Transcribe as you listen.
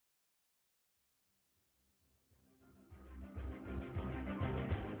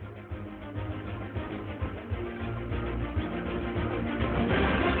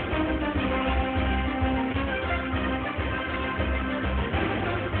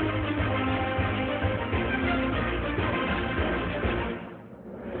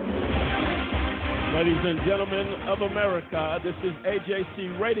Ladies and gentlemen of America, this is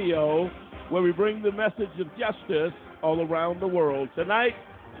AJC Radio, where we bring the message of justice all around the world. Tonight,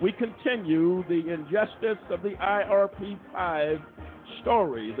 we continue the injustice of the IRP5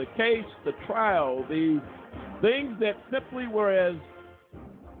 story, the case, the trial, the things that simply were as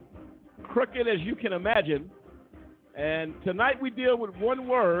crooked as you can imagine. And tonight we deal with one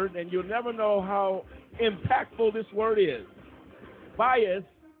word, and you'll never know how impactful this word is: bias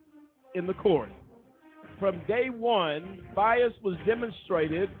in the court. From day one, bias was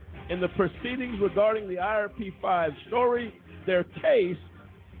demonstrated in the proceedings regarding the IRP5 story, their case.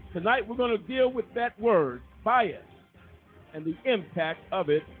 Tonight we're going to deal with that word, bias, and the impact of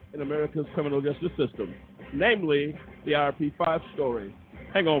it in America's criminal justice system, namely the IRP5 story.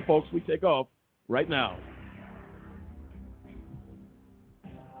 Hang on, folks. We take off right now.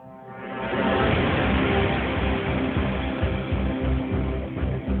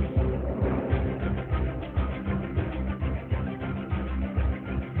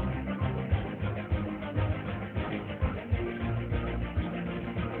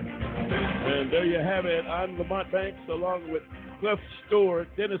 And there you have it. I'm Lamont Banks, along with Cliff Stewart,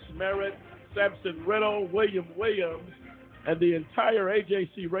 Dennis Merritt, Samson Riddle, William Williams, and the entire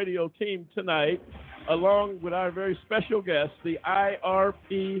AJC Radio team tonight, along with our very special guest, the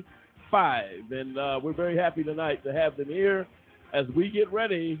IRP5. And we're very happy tonight to have them here as we get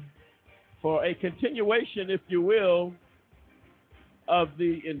ready for a continuation, if you will, of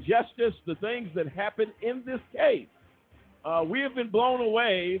the injustice, the things that happened in this case. We have been blown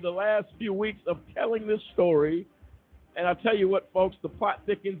away the last few weeks of telling this story. And I'll tell you what, folks, the plot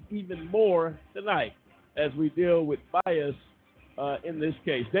thickens even more tonight as we deal with bias in this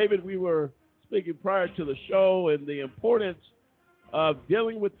case. David, we were speaking prior to the show, and the importance of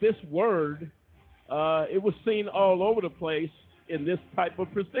dealing with this word, it was seen all over the place in this type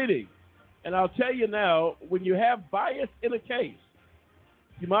of proceeding. And I'll tell you now, when you have bias in a case,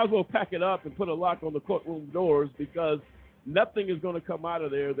 you might as well pack it up and put a lock on the courtroom doors, because nothing is going to come out of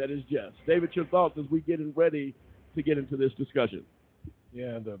there that is just. David, your thoughts as we get ready to get into this discussion.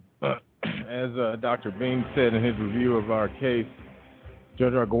 Yeah, as Dr. Bing said in his review of our case,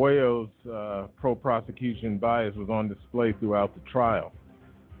 Judge Arguello's pro-prosecution bias was on display throughout the trial.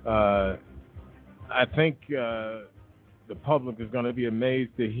 I think the public is going to be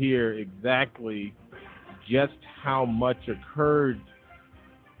amazed to hear exactly just how much occurred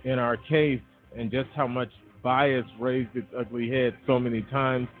in our case and just how much bias raised its ugly head so many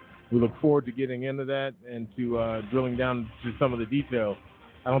times. We look forward to getting into that and to drilling down to some of the details.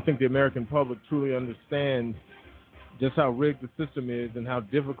 I don't think the American public truly understands just how rigged the system is and how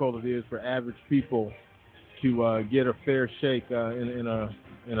difficult it is for average people to get a fair shake in a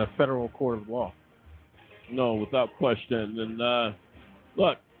federal court of law. No, without question. And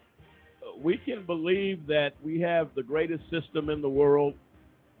look, we can believe that we have the greatest system in the world.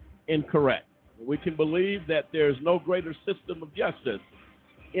 Incorrect. We can believe that there's no greater system of justice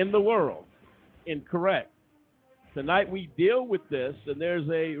in the world. Incorrect. Tonight we deal with this, and there's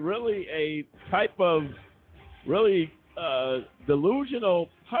a type of delusional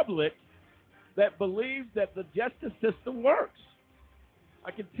public that believes that the justice system works. I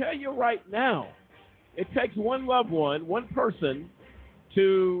can tell you right now, it takes one loved one, one person,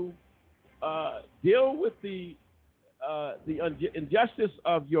 to deal with the injustice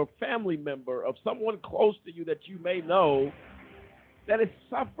of your family member, of someone close to you that you may know, that has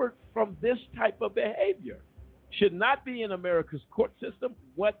suffered from this type of behavior. Should not be in America's court system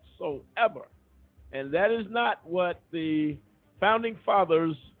whatsoever. And that is not what the founding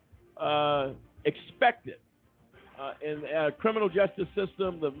fathers expected. In a criminal justice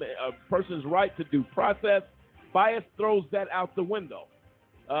system, a person's right to due process, bias throws that out the window.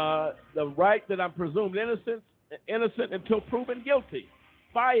 The right that I'm presumed innocent until proven guilty,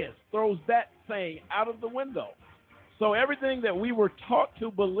 bias throws that saying out of the window. So everything that we were taught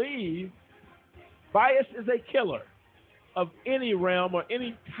to believe, bias is a killer of any realm or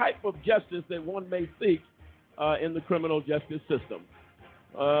any type of justice that one may seek in the criminal justice system.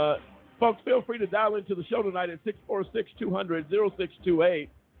 Folks, feel free to dial into the show tonight at 646-200-0628,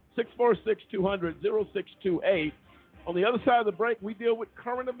 646-200-0628. On the other side of the break, we deal with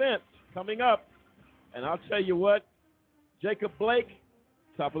current events coming up. And I'll tell you what, Jacob Blake,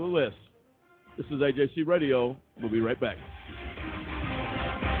 top of the list. This is AJC Radio. We'll be right back.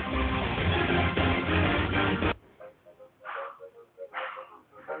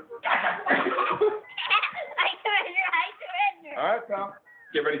 I surrender. All right, pal.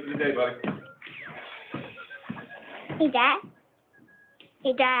 Get ready for the day, buddy. Hey, Dad.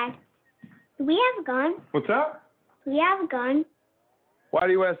 Hey, Dad. Do we have a gun? What's that? Do we have a gun? Why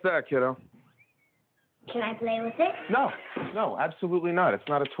do you ask that, kiddo? Can I play with it? No, absolutely not. It's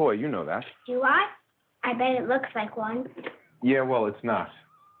not a toy. You know that. Do I? I bet it looks like one. Yeah, well, it's not.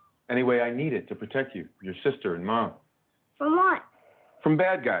 Anyway, I need it to protect you, your sister and Mom. From what? From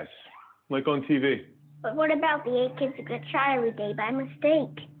bad guys, like on TV. But what about the 8 kids that get shot every day by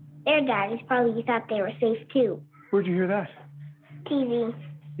mistake? Their daddies probably thought they were safe too. Where'd you hear that? TV.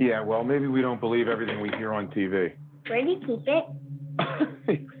 Yeah, well, maybe we don't believe everything we hear on TV. Where do you keep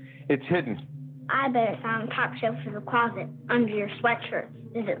it? It's hidden. I bet it's on the top shelf of the closet, under your sweatshirts.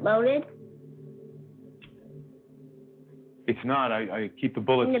 Is it loaded? It's not. I keep the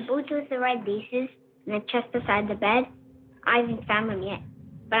bullets. In the boots with the red laces, and the chest beside the bed? I haven't found them yet,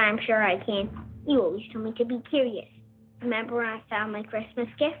 but I'm sure I can. You always told me to be curious. Remember when I found my Christmas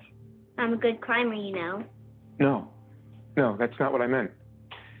gift? I'm a good climber, you know. No, that's not what I meant.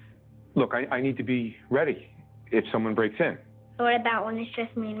 Look, I need to be ready if someone breaks in. But what about when it's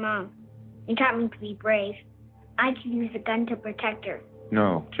just me and Mom? You taught me to be brave. I could use a gun to protect her.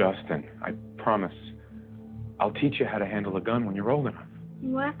 No, Justin, I promise. I'll teach you how to handle a gun when you're old enough.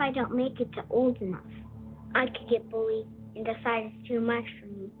 And what if I don't make it to old enough? I could get bullied and decide it's too much for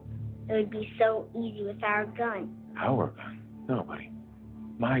me. It would be so easy with our gun. Our gun? No, buddy.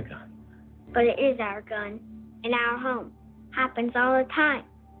 My gun. But it is our gun. In our home. Happens all the time.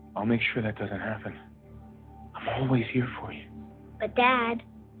 I'll make sure that doesn't happen. I'm always here for you. But Dad,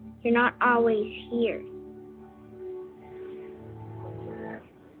 you're not always here.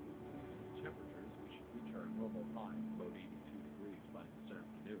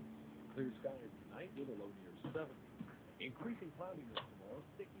 Clear skies tonight with a low near 70. Increasing cloudiness tomorrow,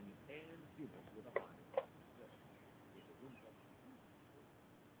 sticky and humid with a high of 6.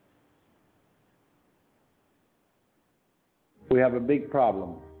 We have a big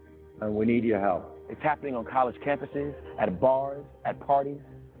problem, and we need your help. It's happening on college campuses, at bars, at parties,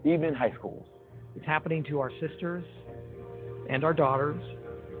 even in high schools. It's happening to our sisters and our daughters,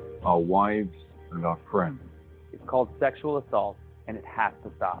 our wives and our friends. It's called sexual assault, and it has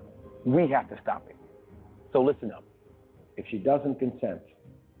to stop. We have to stop it. So listen up. If she doesn't consent,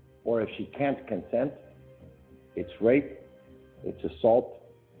 or if she can't consent, it's rape, it's assault.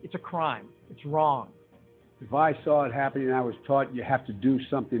 it's a crime. It's wrong. If I saw it happening, I was taught you have to do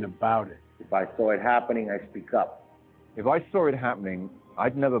something about it. If I saw it happening, I speak up. If I saw it happening,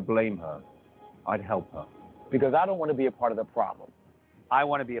 I'd never blame her. I'd help her. Because I don't want to be a part of the problem. I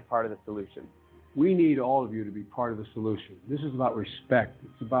want to be a part of the solution. We need all of you to be part of the solution. This is about respect.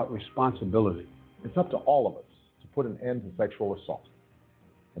 It's about responsibility. It's up to all of us to put an end to sexual assault.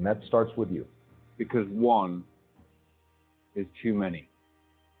 And that starts with you. Because one is too many.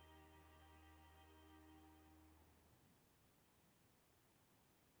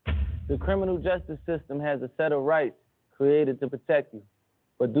 The criminal justice system has a set of rights created to protect you.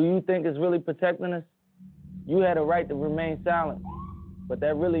 But do you think it's really protecting us? You had a right to remain silent, but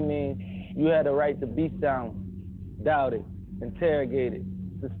that really means you had a right to be silent, doubted, interrogated,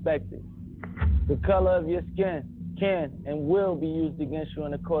 suspected. The color of your skin can and will be used against you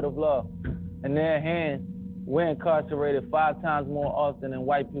in a court of law. In their hands, we're incarcerated 5 times more often than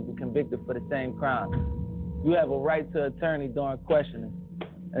white people convicted for the same crime. You have a right to attorney during questioning.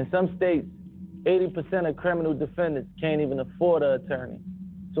 In some states, 80% of criminal defendants can't even afford an attorney.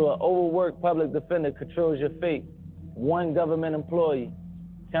 So an overworked public defender controls your fate. One government employee,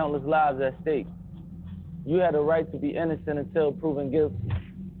 countless lives at stake. You had a right to be innocent until proven guilty.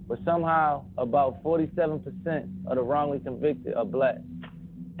 But somehow, about 47% of the wrongly convicted are black.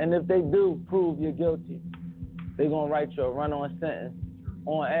 And if they do prove you're guilty, they're going to write you a run-on sentence,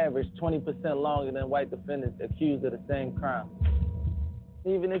 on average 20% longer than white defendants accused of the same crime.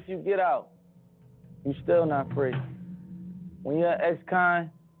 Even if you get out, you're still not free. When you're an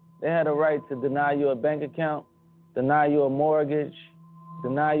ex-con, they had a right to deny you a bank account, deny you a mortgage,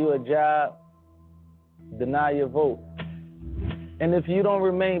 deny you a job, deny your vote. And if you don't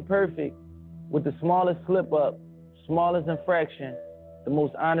remain perfect, with the smallest slip-up, smallest infraction, the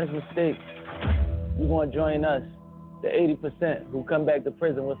most honest mistake, you're going to join us, the 80% who come back to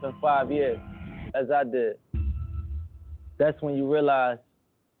prison within 5 years, as I did. That's when you realize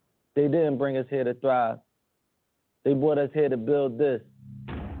they didn't bring us here to thrive. They brought us here to build this.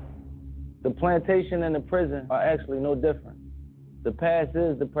 The plantation and the prison are actually no different. The past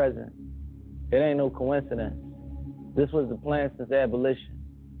is the present. It ain't no coincidence. This was the plan since abolition,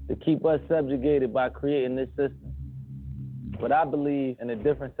 to keep us subjugated by creating this system. But I believe in a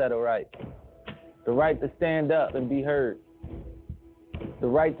different set of rights. The right to stand up and be heard. The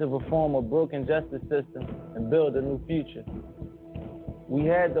right to reform a broken justice system and build a new future. We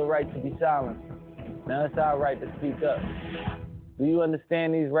had the right to be silent. Now it's our right to speak up. Do you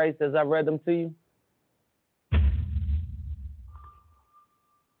understand these rights as I read them to you?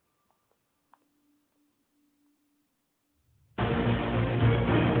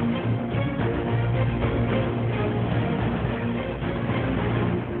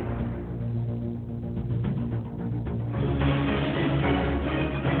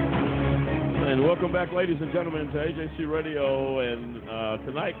 Welcome back, ladies and gentlemen, to AJC Radio, and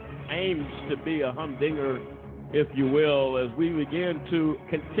tonight aims to be a humdinger, if you will, as we begin to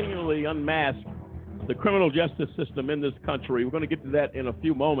continually unmask the criminal justice system in this country. We're going to get to that in a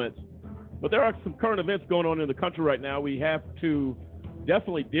few moments, but there are some current events going on in the country right now we have to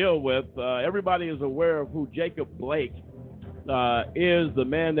definitely deal with. Everybody is aware of who Jacob Blake is, the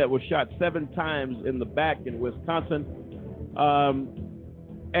man that was shot 7 times in the back in Wisconsin.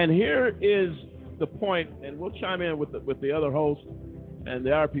 And here is the point, and we'll chime in with the other hosts and the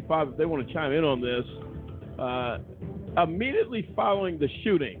IRP5 if they want to chime in on this. Immediately following the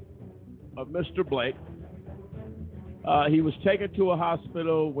shooting of Mr. Blake, he was taken to a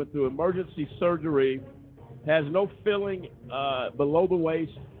hospital, went through emergency surgery, has no filling below the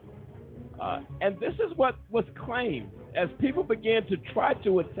waist. And this is what was claimed as people began to try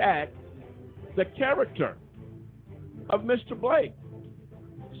to attack the character of Mr. Blake.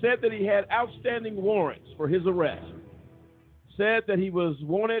 Said that he had outstanding warrants for his arrest. Said that he was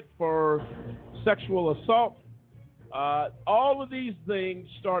wanted for sexual assault. All of these things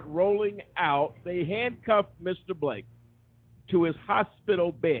start rolling out. They handcuffed Mr. Blake to his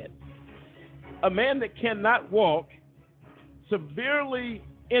hospital bed. A man that cannot walk, severely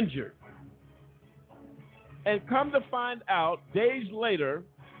injured. And come to find out, days later,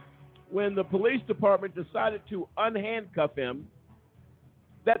 when the police department decided to unhandcuff him,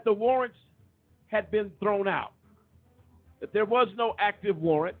 that the warrants had been thrown out, that there was no active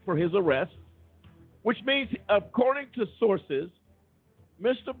warrant for his arrest, which means, according to sources,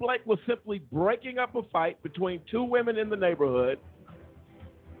 Mr. Blake was simply breaking up a fight between 2 women in the neighborhood,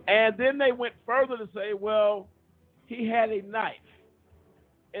 and then they went further to say, well, he had a knife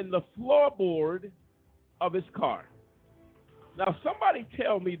in the floorboard of his car. Now, somebody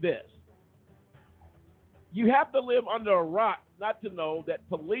tell me this. You have to live under a rock not to know that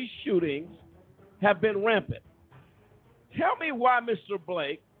police shootings have been rampant. Tell me why Mr.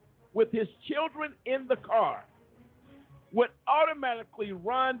 Blake, with his children in the car, would automatically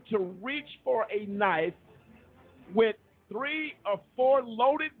run to reach for a knife with 3 or 4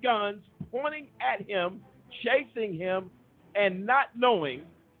 loaded guns pointing at him, chasing him, and not knowing,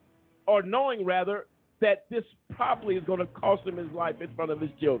 or knowing rather, that this probably is going to cost him his life in front of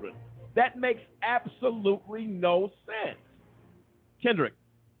his children. That makes absolutely no sense. Kendrick.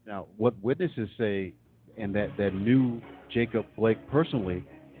 Now, what witnesses say, and that knew Jacob Blake personally,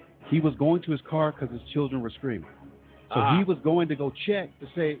 he was going to his car because his children were screaming. So he was going to go check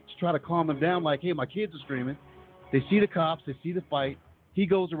to try to calm them down, like, hey, my kids are screaming. They see the cops, they see the fight. He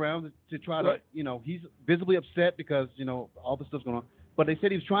goes around to try to, he's visibly upset because, all this stuff's going on. But they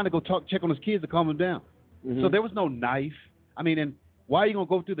said he was trying to go check on his kids to calm them down. Mm-hmm. So there was no knife. I mean, and why are you going to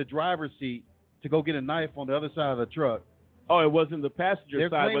go through the driver's seat to go get a knife on the other side of the truck? Oh, it wasn't the passenger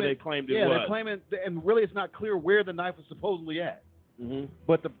side where they claimed it was. Yeah, they're claiming, and really it's not clear where the knife was supposedly at. Mm-hmm.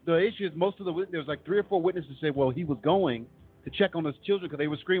 But the issue is most of there's like 3 or 4 witnesses say, well, he was going to check on his children because they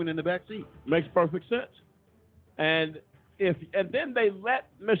were screaming in the back seat. Makes perfect sense. And then they let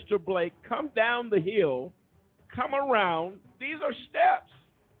Mr. Blake come down the hill, come around. These are steps.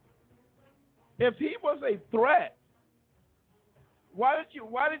 If he was a threat, why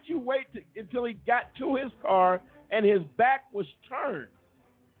did you wait until he got to his car and his back was turned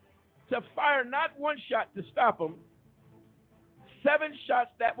to fire not 1 shot to stop him, 7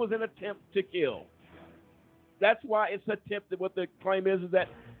 shots? That was an attempt to kill. That's why it's attempted. What the claim is that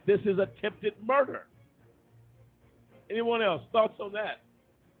this is attempted murder. Anyone else? Thoughts on that?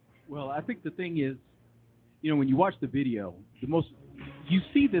 Well, I think the thing is, when you watch the video, you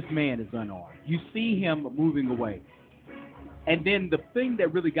see this man is unarmed. You see him moving away. And then the thing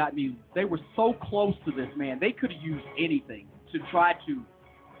that really got me, they were so close to this man, they could have used anything to try to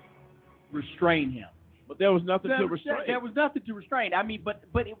restrain him. But there was nothing to restrain. There was nothing to restrain. I mean, but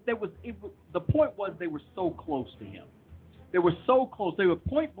the point was they were so close to him. They were so close. They were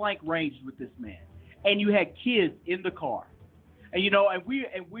point blank range with this man. And you had kids in the car. And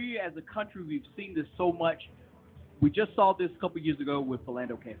we as a country, we've seen this so much. We just saw this a couple years ago with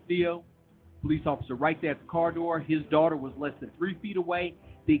Philando Castillo. Police officer right there at the car door. His daughter was less than 3 feet away.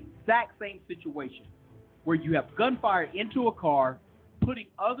 The exact same situation where you have gunfire into a car, putting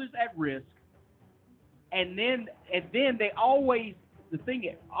others at risk, and then they always, the thing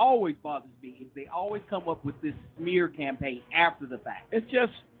that always bothers me is they always come up with this smear campaign after the fact.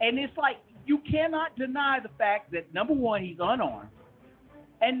 And it's like you cannot deny the fact that, number one, he's unarmed,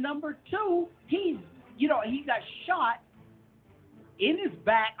 and number two, he got shot in his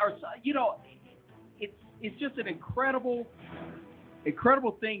back, or it's just an incredible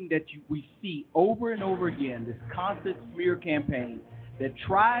thing that we see over and over again. This constant smear campaign that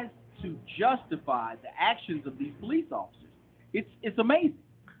tries to justify the actions of these police officers. It's amazing.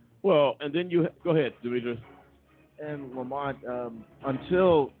 Well, and then you go ahead, Demetrius. And Lamont,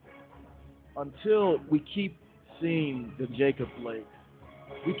 until we keep seeing the Jacob Blake,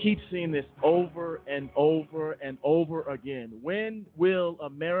 we keep seeing this over and over and over again. When will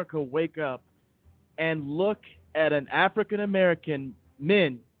America wake up and look at an African American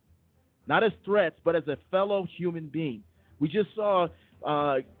man, not as threats, but as a fellow human being? We just saw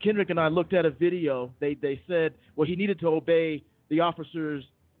Kendrick and I looked at a video. They said, well, he needed to obey the officer's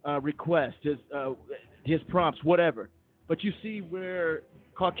request, his prompts, whatever. But you see where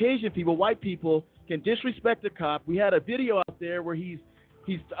Caucasian people, white people, can disrespect a cop. We had a video out there where he's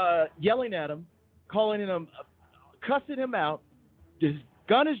yelling at him, calling him, cussing him out. His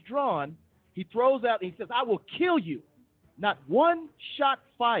gun is drawn. He throws out and he says, "I will kill you." Not one shot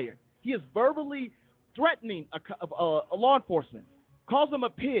fired. He is verbally threatening a law enforcement, calls him a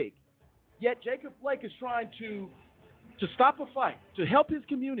pig. Yet Jacob Blake is trying to stop a fight, to help his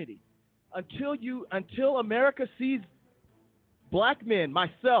community. Until America sees black men,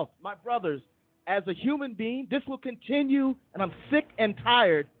 myself, my brothers, as a human being, this will continue, and I'm sick and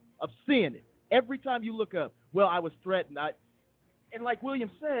tired of seeing it. Every time you look up, well, I was threatened. And like William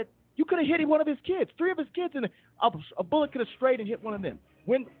said, you could have hit one of his kids, 3 of his kids, and a bullet could have strayed and hit one of them.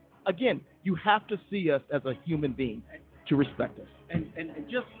 Again, you have to see us as a human being to respect us. And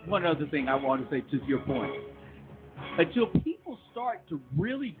just one other thing I want to say to your point. Until people start to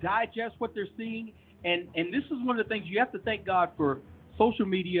really digest what they're seeing, and this is one of the things you have to thank God for social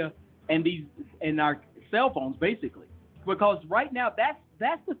media and our cell phones, basically, because right now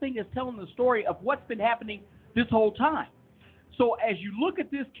that's the thing that's telling the story of what's been happening this whole time. So as you look at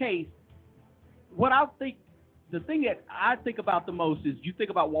this case, the thing that I think about the most is you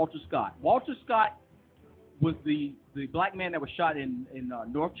think about Walter Scott. Walter Scott was the black man that was shot in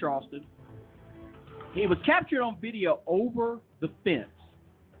North Charleston. He was captured on video over the fence.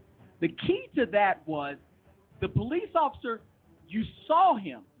 The key to that was the police officer, you saw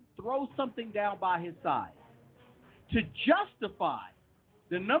him throw something down by his side. To justify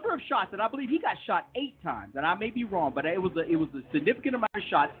the number of shots, and I believe he got shot 8 times, and I may be wrong, but it was a significant amount of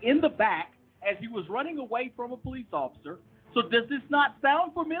shots in the back as he was running away from a police officer. So does this not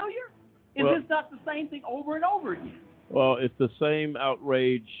sound familiar? Is this not the same thing over and over again? Well, it's the same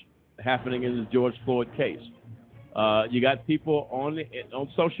outrage happening in the George Floyd case. You got people on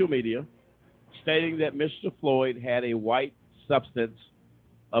social media stating that Mr. Floyd had a white substance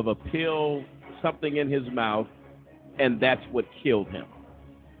of a pill, something in his mouth, and that's what killed him.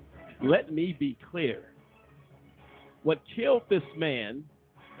 Let me be clear. What killed this man,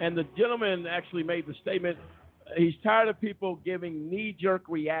 and the gentleman actually made the statement, he's tired of people giving knee-jerk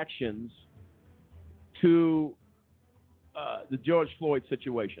reactions to the George Floyd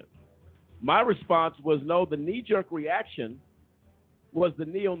situation. My response was, no, the knee-jerk reaction was the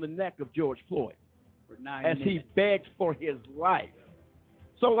knee on the neck of George Floyd as he begged for his life.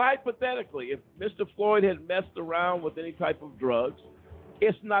 So hypothetically, if Mr. Floyd had messed around with any type of drugs,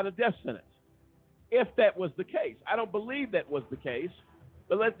 it's not a death sentence. If that was the case. I don't believe that was the case,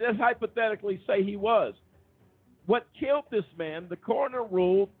 but let's hypothetically say he was. What killed this man, the coroner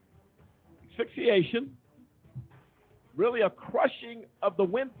ruled asphyxiation, really a crushing of the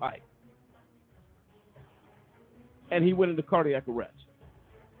windpipe. And he went into cardiac arrest.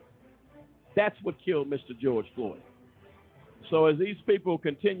 That's what killed Mr. George Floyd. So as these people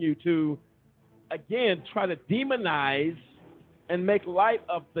continue to, again, try to demonize and make light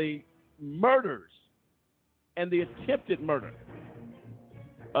of the murders and the attempted murder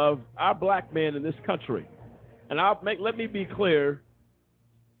of our black men in this country. And let me be clear,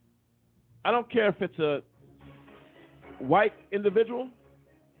 I don't care if it's a white individual,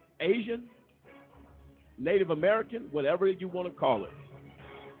 Asian, Native American, whatever you want to call it.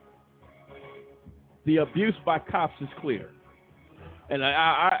 The abuse by cops is clear. And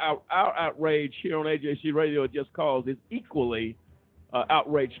our outrage here on AJC Radio at Just Cause is equally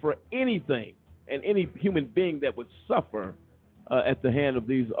outraged for anything and any human being that would suffer at the hand of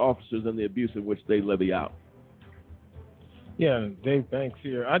these officers and the abuse in which they levy out. Yeah, Dave Banks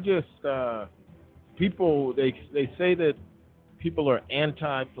here. People, they say that people are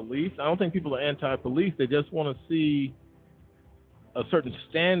anti-police. I don't think people are anti-police. They just want to see a certain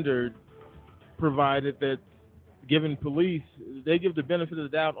standard provided that given police, they give the benefit of the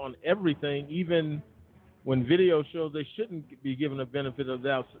doubt on everything, even when video shows they shouldn't be given a benefit of the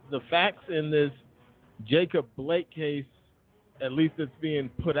doubt. The facts in this Jacob Blake case, at least that's being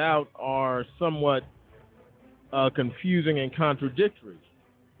put out, are somewhat confusing and contradictory.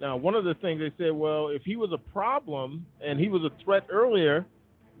 Now, one of the things they said, well, if he was a problem and he was a threat earlier,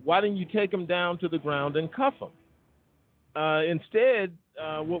 why didn't you take him down to the ground and cuff him? Instead,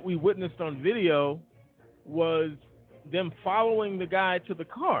 what we witnessed on video was them following the guy to the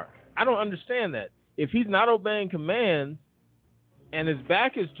car. I don't understand that. If he's not obeying commands and his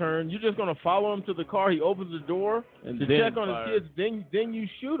back is turned, you're just going to follow him to the car. He opens the door and to check on his kids, then you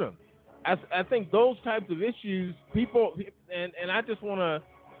shoot him. I think those types of issues, people, and I just want to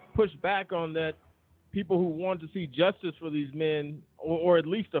push back on that, people who want to see justice for these men, or at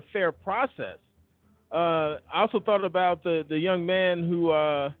least a fair process. I also thought about the young man who,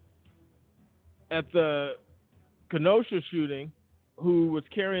 at the Kenosha shooting, who was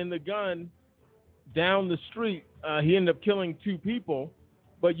carrying the gun down the street. He ended up killing 2 people.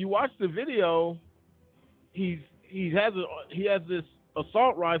 But you watch the video, he has this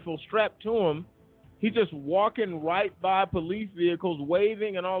assault rifle strapped to him. He's just walking right by police vehicles,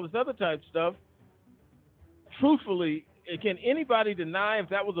 waving and all this other type of stuff. Truthfully, can anybody deny if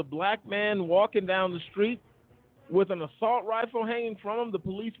that was a black man walking down the street with an assault rifle hanging from him, the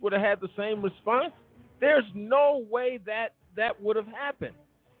police would have had the same response? There's no way that would have happened.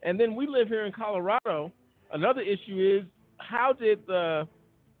 And then we live here in Colorado. Another issue is, how did the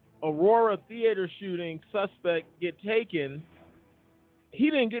Aurora Theater shooting suspect get taken? He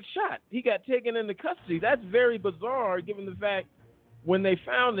didn't get shot. He got taken into custody. That's very bizarre, given the fact when they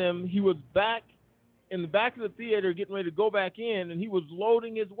found him, he was back in the back of the theater getting ready to go back in, and he was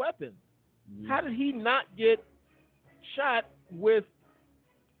loading his weapon. How did he not get shot with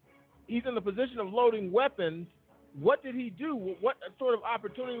 – he's in the position of loading weapons. What did he do? What sort of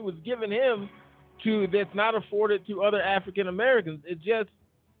opportunity was given him that's not afforded to other African Americans? It just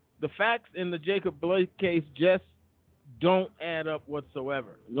 – the facts in the Jacob Blake case just don't add up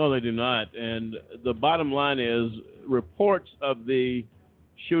whatsoever. No, they do not. And the bottom line is, reports of the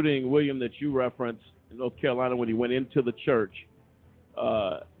shooting, William, that you referenced in North Carolina when he went into the church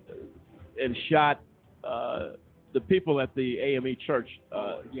and shot the people at the AME church.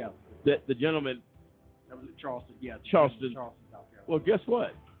 The gentleman. That was at Charleston. Yeah. Charleston. South Carolina. Well, guess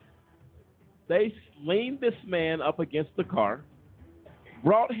what? They leaned this man up against the car,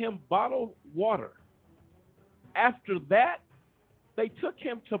 brought him bottled water. After that, they took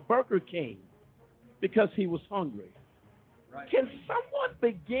him to Burger King because he was hungry. Right. Can someone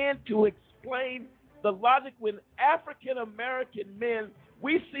begin to explain the logic when African American men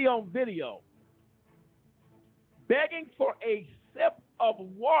we see on video begging for a sip of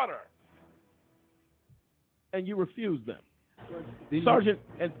water and you refuse them? Sergeant,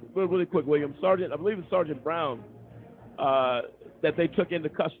 and really quick, William, Sergeant, I believe it's Sergeant Brown that they took into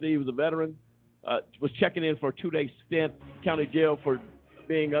custody. He was a veteran, was checking in for a 2-day stint, county jail for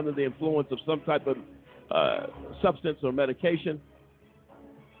being under the influence of some type of substance or medication.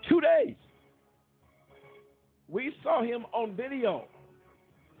 2 days. We saw him on video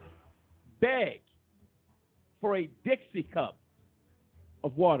beg for a Dixie cup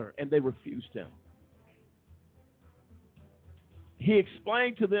of water, and they refused him. He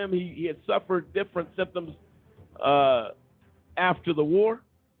explained to them he had suffered different symptoms after the war.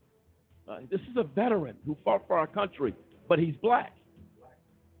 This is a veteran who fought for our country, but he's black.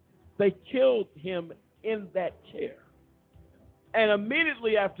 They killed him in that chair. And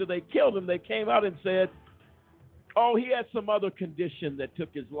immediately after they killed him, they came out and said, oh, he had some other condition that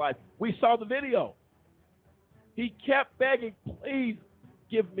took his life. We saw the video. He kept begging, please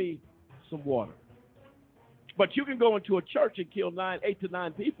give me some water. But you can go into a church and kill 8 to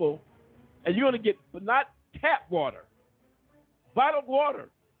 9 people, and you're going to get not tap water, bottled water,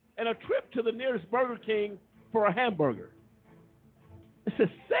 and a trip to the nearest Burger King for a hamburger. This is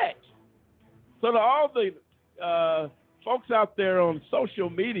sick. So to all the folks out there on social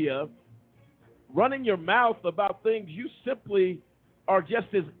media running your mouth about things you simply are just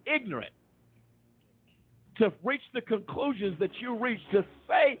as ignorant to reach the conclusions that you reach, to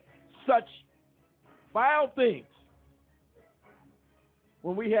say such vile things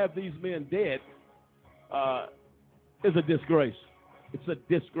when we have these men dead is a disgrace. It's a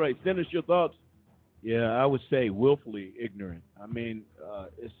disgrace. Dennis, your thoughts? Yeah, I would say willfully ignorant. I mean,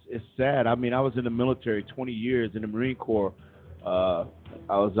 it's sad. I mean, I was in the military 20 years in the Marine Corps. I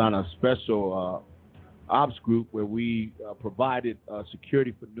was on a special ops group where we provided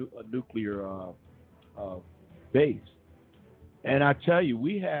security for a nuclear base. And I tell you,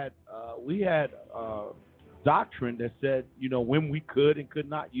 we had doctrine that said, you know, when we could and could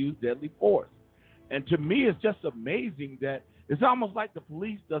not use deadly force. And to me, it's just amazing that it's almost like the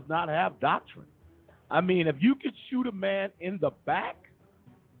police does not have doctrine. I mean, if you could shoot a man in the back,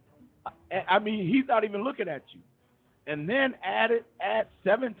 I mean, he's not even looking at you, and then add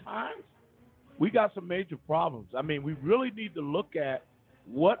 7 times, we got some major problems. I mean, we really need to look at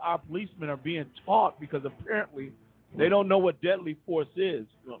what our policemen are being taught, because apparently they don't know what deadly force is,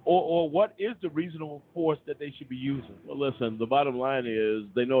 or what is the reasonable force that they should be using. Well, listen, the bottom line is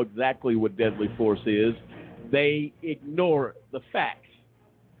they know exactly what deadly force is. They ignore the facts.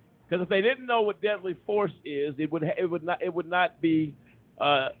 Because if they didn't know what deadly force is, it would not be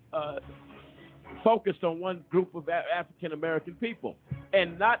focused on one group of African American people,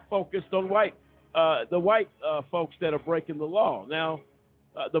 and not focused on the white folks that are breaking the law. Now,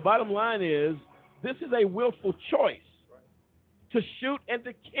 the bottom line is this is a willful choice to shoot and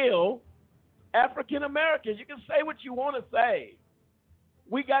to kill African Americans. You can say what you want to say.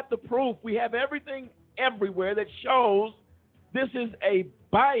 We got the proof. We have everything everywhere that shows this is a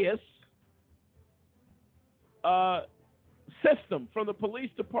biased system from the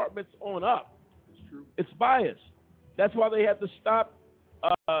police departments on up. It's true. It's biased. That's why they had to stop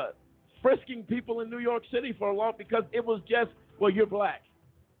frisking people in New York City for a long, because it was just, well, you're black.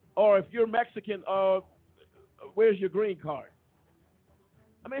 Or if you're Mexican, where's your green card?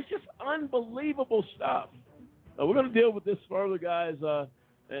 I mean, it's just unbelievable stuff. We're going to deal with this further, guys,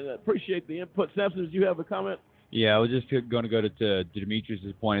 and appreciate the input. Samson, did you have a comment? Yeah, I was just going to go to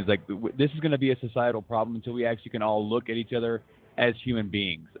Demetrius' point. It's like this is going to be a societal problem until we actually can all look at each other as human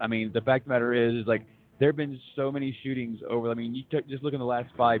beings. I mean, the fact of the matter is like there have been so many shootings over. I mean, you just look in the last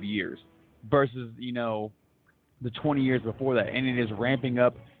 5 years versus the 20 years before that, and it is ramping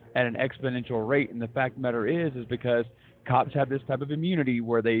up at an exponential rate. And the fact of the matter is because cops have this type of immunity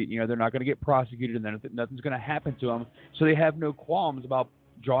where they, they're not going to get prosecuted and nothing's going to happen to them, so they have no qualms about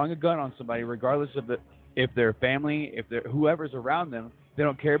drawing a gun on somebody, regardless of if their family, if they're whoever's around them. They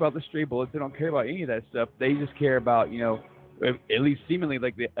don't care about the stray bullets. They don't care about any of that stuff. They just care about, at least seemingly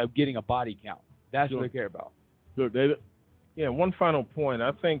like getting a body count. That's what they care about. Sure, David. Yeah, one final point.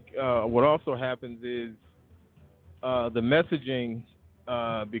 I think what also happens is the messaging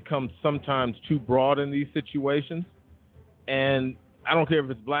becomes sometimes too broad in these situations. And I don't care if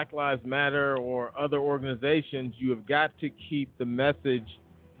it's Black Lives Matter or other organizations, you have got to keep the message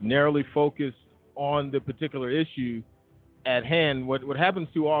narrowly focused on the particular issue at hand. What happens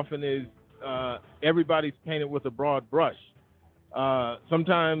too often is everybody's painted with a broad brush.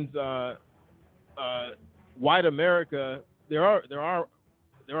 Sometimes white America, there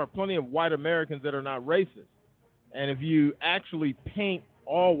are plenty of white Americans that are not racist. And if you actually paint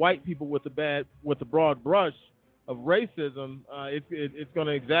all white people with a broad brush of racism, it's going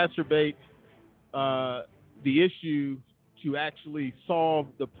to exacerbate the issue to actually solve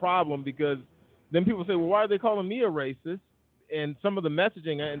the problem, because then people say, well, why are they calling me a racist? And some of the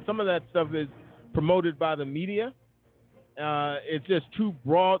messaging and some of that stuff is promoted by the media. It's just too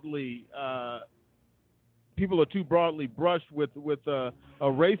broadly, people are too broadly brushed with a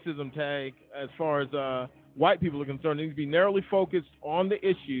racism tag as far as white people are concerned. It needs to be narrowly focused on the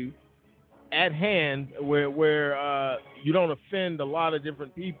issue at hand, where you don't offend a lot of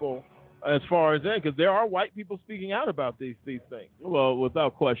different people as far as that, because there are white people speaking out about these things. Well,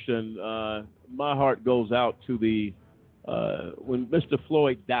 without question, my heart goes out to the when Mr.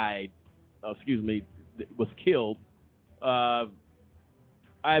 Floyd was killed.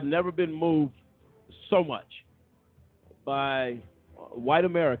 I've never been moved so much by white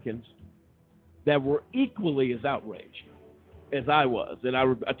Americans that were equally as outraged as I was. And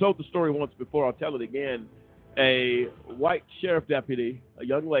I told the story once before, I'll tell it again. A white sheriff deputy, a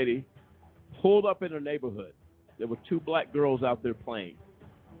young lady, pulled up in her neighborhood. There were two black girls out there playing.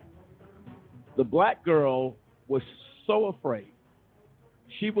 The black girl was so afraid.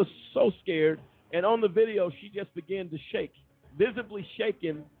 She was so scared. And on the video, she just began to shake, visibly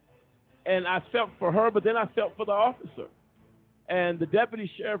shaking. And I felt for her, but then I felt for the officer. And the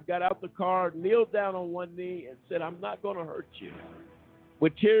deputy sheriff got out the car, kneeled down on one knee, and said, "I'm not going to hurt you."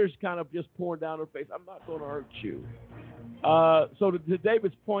 With tears kind of just pouring down her face, "I'm not going to hurt you." So to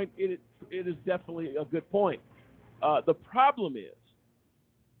David's point, it is definitely a good point. The problem is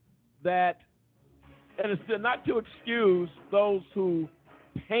that, and it's not to excuse those who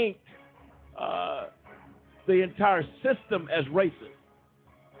paint the entire system as racist,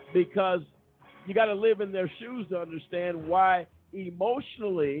 because you got to live in their shoes to understand why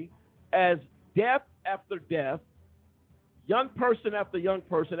emotionally, as death after death, young person after young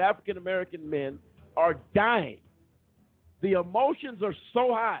person, African American men are dying. The emotions are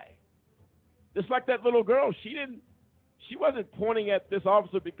so high. Just like that little girl, she wasn't pointing at this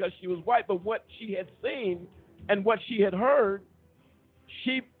officer because she was white, but what she had seen and what she had heard,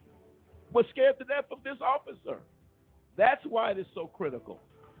 she was scared to death of this officer. That's why it is so critical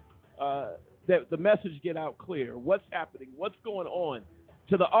that the message get out clear. What's happening? What's going on?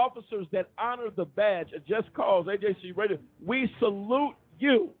 To the officers that honor the badge of Just Cause, AJC Radio, we salute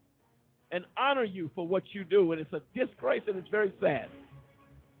you and honor you for what you do. And it's a disgrace, and it's very sad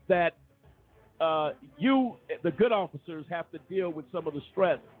that you, the good officers, have to deal with some of the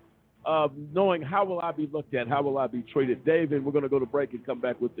stress of knowing how will I be looked at, how will I be treated. David, we're going to go to break and come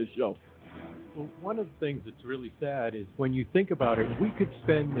back with this show. Well, one of the things that's really sad is when you think about it, we could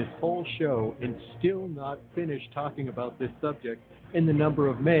spend this whole show and still not finish talking about this subject and the number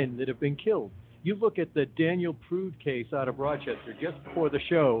of men that have been killed. You look at the Daniel Prude case out of Rochester. Just before the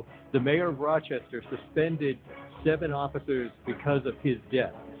show, the mayor of Rochester suspended 7 officers because of his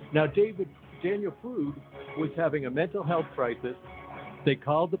death. Now, Daniel Prude was having a mental health crisis. They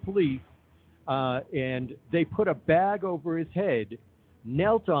called the police, and they put a bag over his head,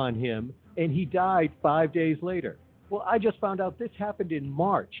 knelt on him, and he died 5 days later. Well, I just found out this happened in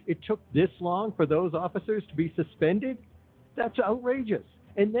March. It took this long for those officers to be suspended? That's outrageous.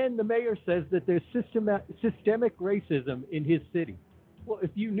 And then the mayor says that there's systemic racism in his city. Well,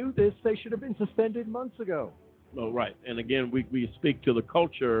 if you knew this, they should have been suspended months ago. Oh, right. And again, we speak to the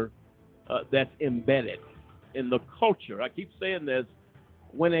culture that's embedded in the culture. I keep saying this.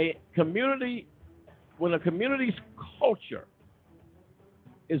 When a community's culture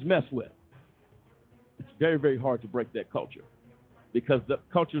is messed with, it's very, very hard to break that culture because the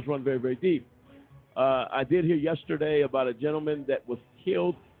cultures run very, very deep. I did hear yesterday about a gentleman that was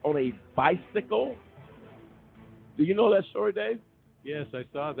killed on a bicycle. Do you know that story, Dave? Yes, I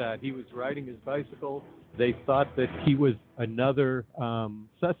saw that. He was riding his bicycle. They thought that he was another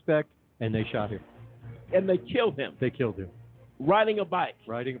suspect, and they shot him. And they killed him. They killed him. Riding a bike.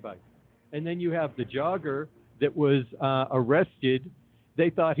 Riding a bike. And then you have the jogger that was arrested.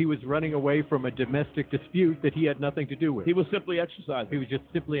 They thought he was running away from a domestic dispute that he had nothing to do with. He was simply exercising. He was just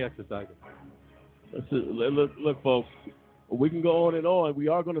simply exercising. Look, folks, we can go on and on. We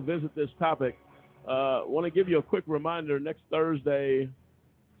are going to visit this topic. I want to give you a quick reminder. Next Thursday,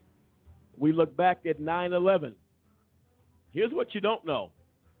 we look back at 9/11. Here's what you don't know.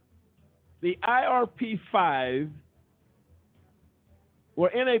 The IRP5 were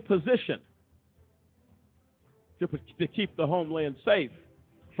in a position to keep the homeland safe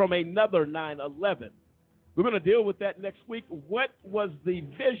from another 9/11. We're going to deal with that next week. What was the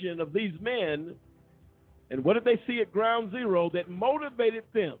vision of these men, and what did they see at ground zero that motivated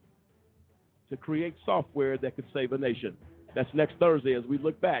them to create software that could save a nation? That's next Thursday as we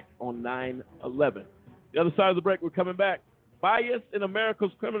look back on 9/11. The other side of the break, we're coming back. Bias in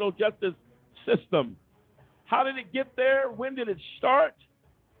America's criminal justice system. How did it get there? When did it start?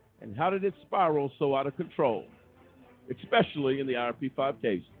 And how did it spiral so out of control, especially in the IRP5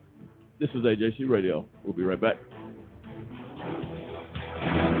 case? This is AJC Radio. We'll be right back.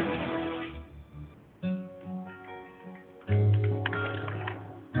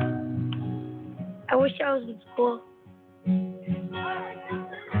 I wish I was in school.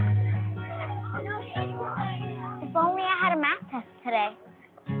 If only I had a math test today.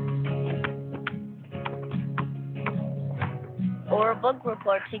 Or a book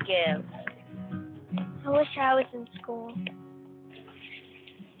report to give. I wish I was in school.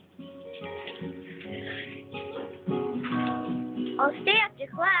 I'll stay after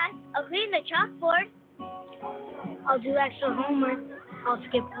class. I'll clean the chalkboard. I'll do extra homework. I'll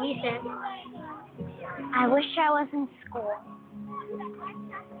skip recess. I wish I was in school.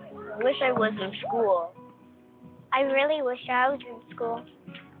 I wish I was in school. I really wish I was in school.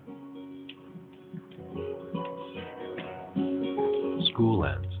 School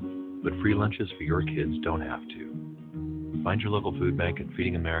ends, but free lunches for your kids don't have to. Find your local food bank at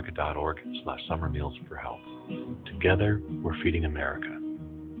feedingamerica.org/summer meals for help. Together, we're feeding America.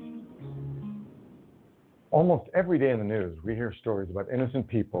 Almost every day in the news, we hear stories about innocent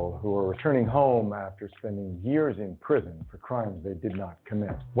people who are returning home after spending years in prison for crimes they did not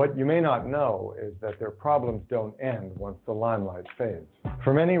commit. What you may not know is that their problems don't end once the limelight fades.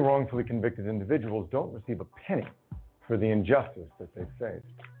 For many wrongfully convicted individuals don't receive a penny for the injustice that they faced.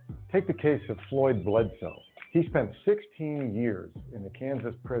 Take the case of Floyd Bledsoe. He spent 16 years in a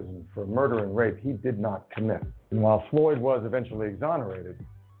Kansas prison for murder and rape he did not commit. And while Floyd was eventually exonerated,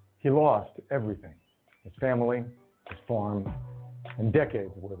 he lost everything: his family, his farm, and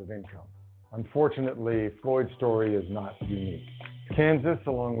decades worth of income. Unfortunately, Floyd's story is not unique. Kansas,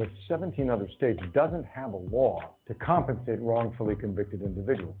 along with 17 other states, doesn't have a law to compensate wrongfully convicted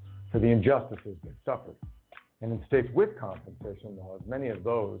individuals for the injustices they suffered. And in states with compensation laws, many of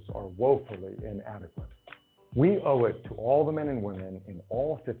those are woefully inadequate. We owe it to all the men and women in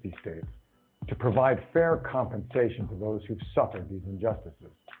all 50 states to provide fair compensation to those who've suffered these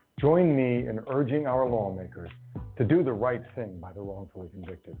injustices. Join me in urging our lawmakers to do the right thing by the wrongfully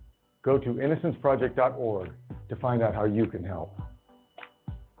convicted. Go to innocenceproject.org to find out how you can help.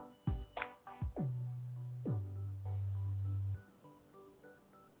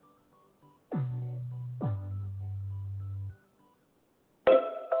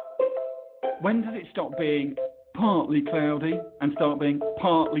 When does it stop being partly cloudy and start being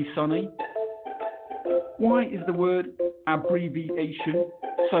partly sunny? Why is the word abbreviation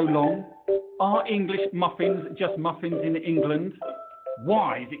so long? Are English muffins just muffins in England?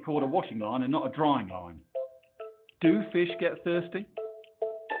 Why is it called a washing line and not a drying line? Do fish get thirsty?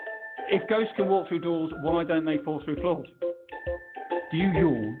 If ghosts can walk through doors, why don't they fall through floors? Do you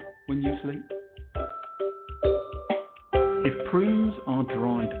yawn when you sleep? If prunes are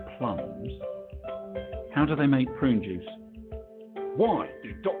dried plums, how do they make prune juice? Why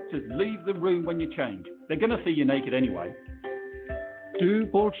do doctors leave the room when you change? They're going to see you naked anyway. Do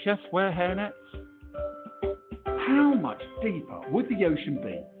bald chefs wear hairnets? How much deeper would the ocean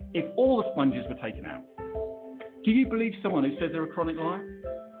be if all the sponges were taken out? Do you believe someone who says they're a chronic liar?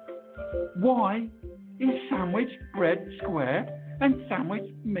 Why is sandwich bread square and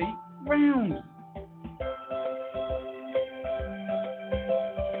sandwich meat round?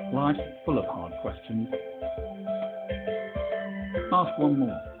 Life's full of hard questions. Ask one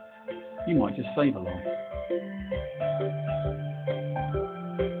more. You might just save a life.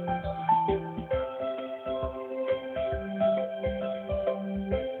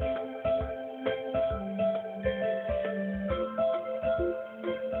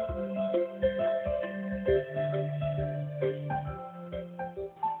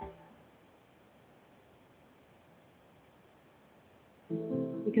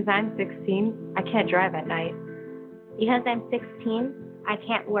 Because I'm 16, I can't drive at night. Because I'm 16, I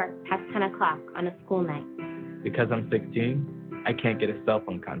can't work past 10 o'clock on a school night. Because I'm 16, I can't get a cell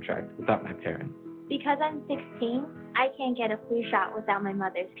phone contract without my parents. Because I'm 16, I can't get a flu shot without my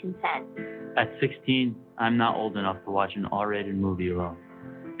mother's consent. At 16, I'm not old enough to watch an R-rated movie alone.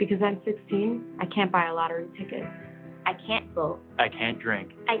 Because I'm 16, I can't buy a lottery ticket. I can't vote. I can't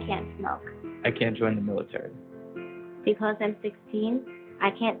drink. I can't smoke. I can't join the military. Because I'm 16, I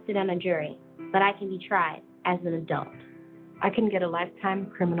can't sit on a jury, but I can be tried as an adult. I can get a lifetime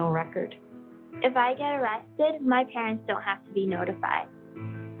criminal record. If I get arrested, my parents don't have to be notified.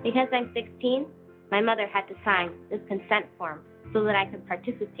 Because I'm 16, my mother had to sign this consent form so that I could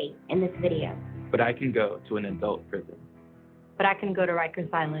participate in this video. But I can go to an adult prison. But I can go to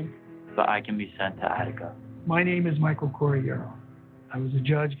Rikers Island. But I can be sent to Attica. My name is Michael Corriero. I was a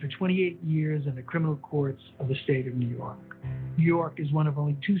judge for 28 years in the criminal courts of the state of New York. New York is one of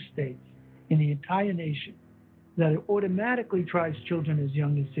only 2 states in the entire nation that automatically tries children as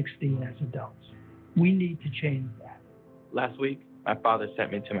young as 16 as adults. We need to change that. Last week, my father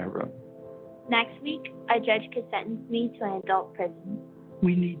sent me to my room. Next week, a judge could sentence me to an adult prison.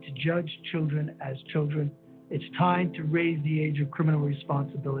 We need to judge children as children. It's time to raise the age of criminal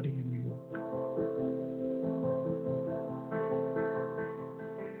responsibility in New York.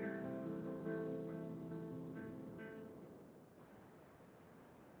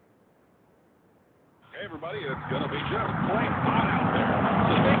 Hey everybody, it's gonna be just plain hot out there.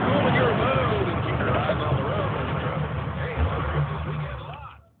 So stay cool in your mood and keep your eyes on the road. Hey, this weekend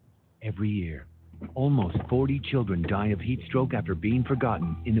lot. Every year, almost 40 children die of heat stroke after being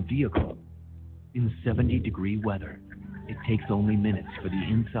forgotten in a vehicle. In 70-degree weather, it takes only minutes for the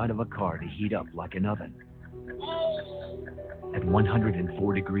inside of a car to heat up like an oven. At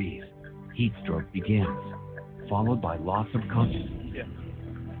 104 degrees, heat stroke begins, followed by loss of consciousness. Yeah.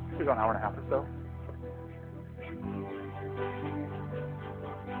 It's about an hour and a half or so.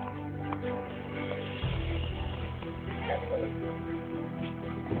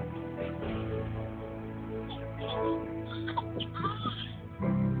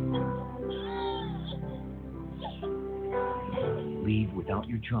 Leave without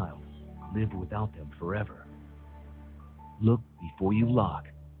your child. Live without them forever. Look before you lock.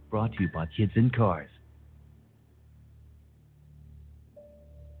 Brought to you by Kids in Cars.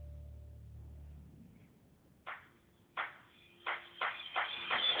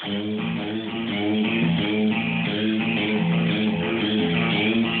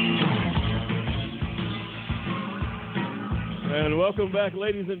 And welcome back,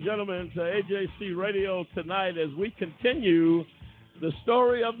 ladies and gentlemen, to AJC Radio tonight as we continue the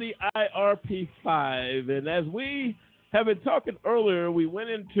story of the IRP5. And as we have been talking earlier, we went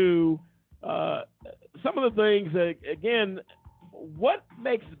into some of the things that, again, what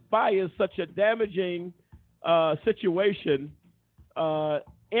makes bias such a damaging situation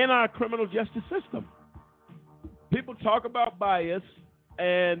in our criminal justice system? People talk about bias,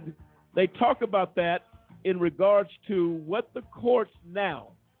 and they talk about that in regards to what the courts now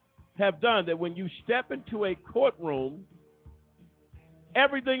have done, that when you step into a courtroom,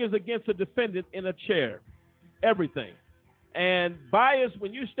 everything is against a defendant in a chair. Everything. And bias,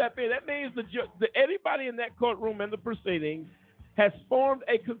 when you step in, that means anybody in that courtroom and the proceedings has formed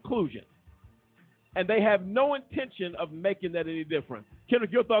a conclusion. and they have no intention of making that any different.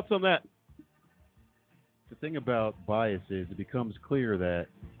 Kendrick, your thoughts on that? The thing about bias is it becomes clear that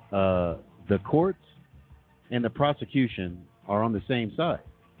the courts and the prosecution are on the same side.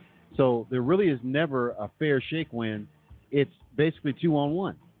 So there really is never a fair shake when it's basically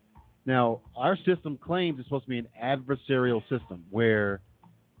 2-on-1. Now, our system claims it's supposed to be an adversarial system where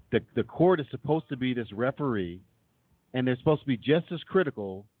the court is supposed to be this referee, and they're supposed to be just as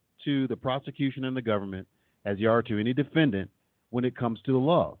critical to the prosecution and the government as you are to any defendant when it comes to the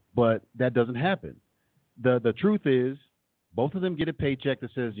law. But that doesn't happen. The truth is, both of them get a paycheck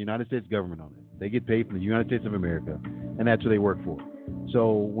that says United States government on it. They get paid from the United States of America, and that's who they work for.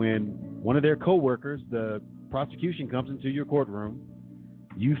 So when one of their coworkers, the prosecution, comes into your courtroom,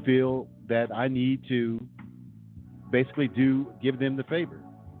 you feel that I need to basically give them the favor.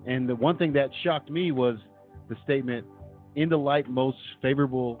 And the one thing that shocked me was the statement, in the light most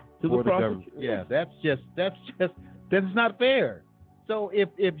favorable to for the government. Yeah, that's not fair. So if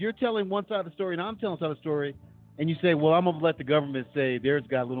you're telling one side of the story and I'm telling one side of the story, and you say, well, I'm going to let the government say theirs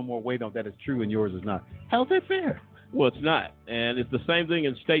got a little more weight on that is true and yours is not. How's that fair? Well, it's not. And it's the same thing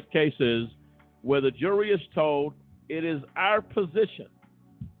in state cases where the jury is told it is our position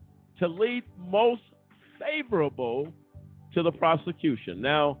to lead most favorable to the prosecution.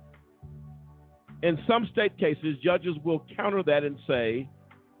 Now, in some state cases, judges will counter that and say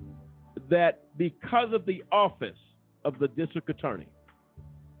that because of the office of the district attorney,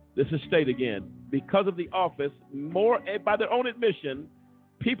 this is state again, because of the office, more by their own admission,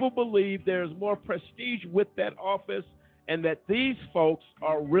 people believe there's more prestige with that office and that these folks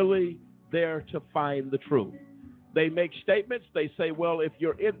are really there to find the truth. They make statements. They say, well, if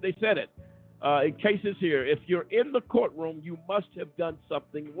you're in, they said it in cases here, if you're in the courtroom, you must have done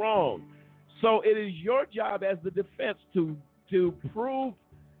something wrong. So it is your job as the defense to prove,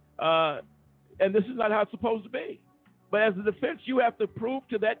 and this is not how it's supposed to be. But as a defense, you have to prove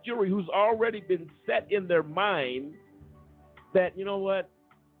to that jury who's already been set in their mind that, you know what,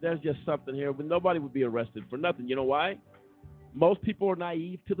 there's just something here. But nobody would be arrested for nothing. You know why? Most people are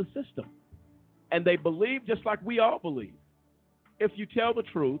naive to the system. And they believe just like we all believe. If you tell the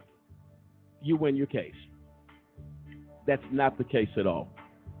truth, you win your case. That's not the case at all.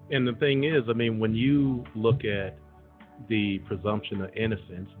 And the thing is, I mean, when you look at the presumption of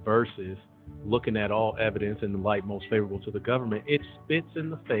innocence versus looking at all evidence in the light most favorable to the government, it spits in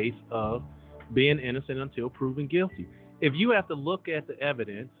the face of being innocent until proven guilty. If you have to look at the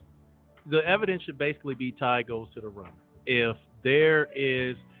evidence should basically be tie goes to the runner. If there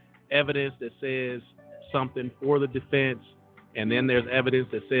is evidence that says something for the defense and then there's evidence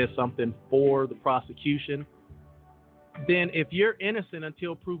that says something for the prosecution, then if you're innocent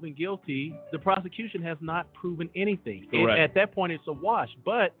until proven guilty, the prosecution has not proven anything. And at that point, it's a wash.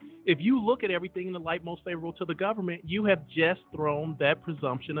 But if you look at everything in the light most favorable to the government, you have just thrown that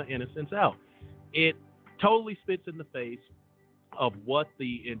presumption of innocence out. It totally spits in the face of what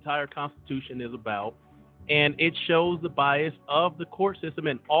the entire Constitution is about, and it shows the bias of the court system.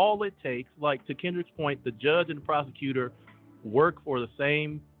 And all it takes, like to Kendrick's point, the judge and the prosecutor work for the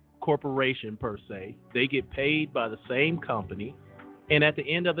same corporation per se. They get paid by the same company, and at the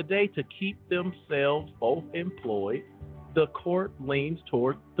end of the day, to keep themselves both employed, the court leans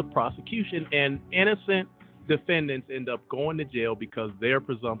toward the prosecution, and innocent defendants end up going to jail because their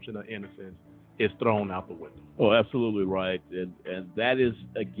presumption of innocence is thrown out the window. Oh, absolutely right. And that is,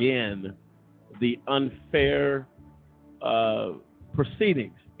 again, the unfair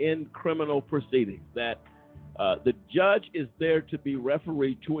proceedings in criminal proceedings, that the judge is there to be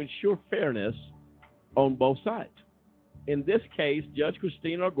referee to ensure fairness on both sides. In this case, Judge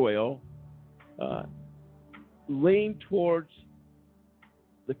Christine Arguello leaned towards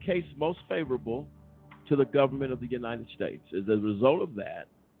the case most favorable to the government of the United States. As a result of that,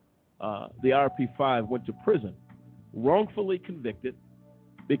 the IRP5 went to prison, wrongfully convicted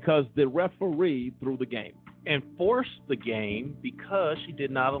because the referee threw the game. And forced the game because she did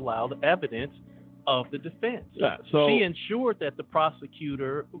not allow the evidence of the defense. Yeah, so she ensured that the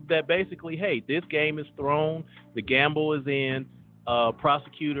prosecutor, that basically, hey, this game is thrown, the gamble is in,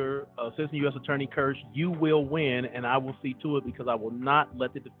 prosecutor, Assistant U.S. Attorney Kirsch, you will win, and I will see to it because I will not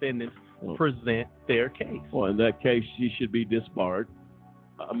let the defendants present their case. Well, in that case, she should be disbarred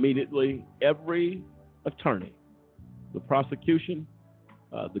immediately. Every attorney, the prosecution,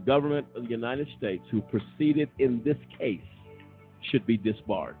 the government of the United States who proceeded in this case should be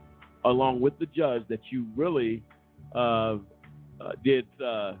disbarred, along with the judge that you really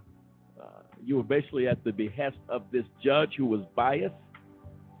you were basically at the behest of this judge who was biased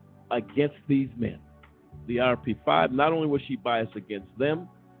against these men. The IRP5, not only was she biased against them,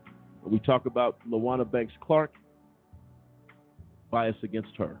 We talk about LaWanna Banks Clark, bias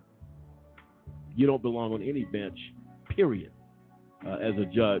against her. You don't belong on any bench, period, as a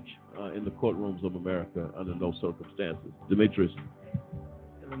judge in the courtrooms of America under no circumstances. Demetrius.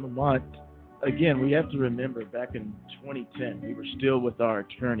 And Lamont, again, we have to remember back in 2010, we were still with our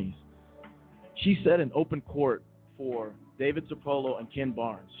attorneys. She said in open court for David Zappolo and Ken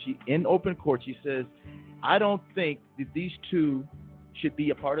Barnes, in open court, she says, I don't think that these two should be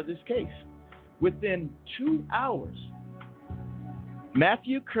a part of this case. Within 2 hours,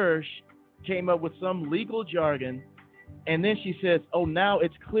 Matthew Kirsch came up with some legal jargon, and then she says, oh, now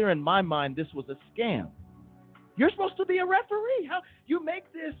it's clear in my mind this was a scam. You're supposed to be a referee. How you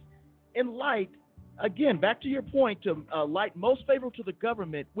make this in light, again, back to your point, to light most favorable to the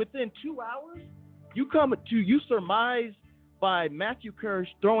government, within 2 hours, you surmise by Matthew Kirsch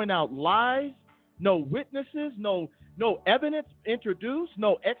throwing out lies, no witnesses, no evidence introduced,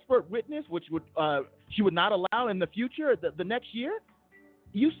 no expert witness, which she would not allow in the future, the next year.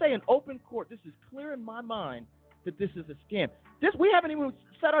 You say in open court, this is clear in my mind that this is a scam. We haven't even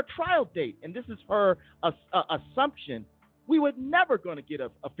set our trial date, and this is her assumption. We were never going to get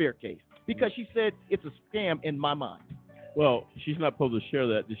a fair case because she said it's a scam in my mind. Well, she's not supposed to share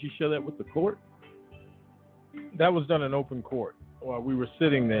that. Did she share that with the court? That was done in open court while we were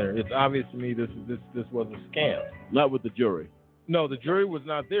sitting there. It's obvious to me this was a scam. Not with the jury. No, the jury was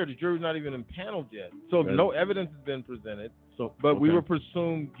not there. The jury was not even impaneled yet. So no evidence has been presented. But we were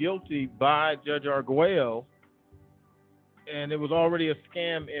presumed guilty by Judge Arguello, and it was already a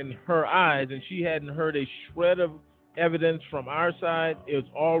scam in her eyes, and she hadn't heard a shred of evidence from our side. It was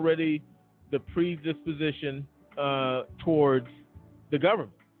already the predisposition towards the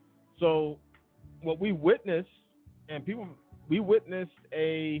government. So what we witnessed, we witnessed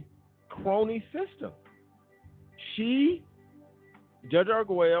a crony system. Judge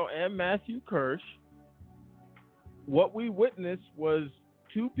Arguello and Matthew Kirsch, what we witnessed was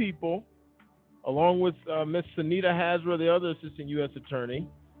two people, along with Miss Sunita Hazra, the other assistant U.S. attorney,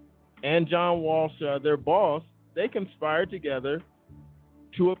 and John Walsh, their boss. They conspired together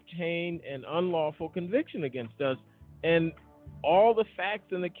to obtain an unlawful conviction against us, and all the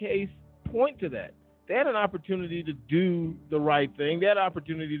facts in the case point to that. They had an opportunity to do the right thing. They had an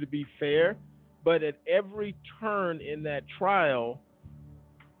opportunity to be fair, but at every turn in that trial,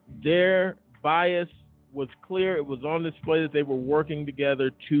 their bias was clear. It was on display that they were working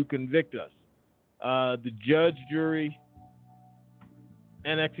together to convict us. The judge, jury,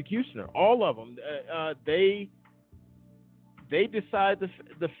 and executioner, all of them, they decide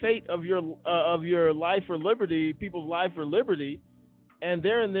the fate of your life or liberty, people's life or liberty, and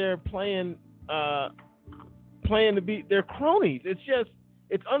they're in there playing to be their cronies.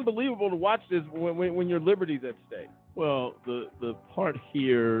 It's unbelievable to watch this when your liberty's at stake. Well, the part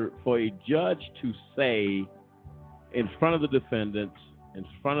here for a judge to say in front of the defendants, in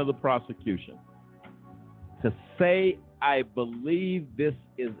front of the prosecution, to say, I believe this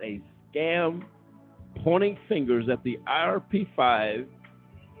is a scam, pointing fingers at the IRP5,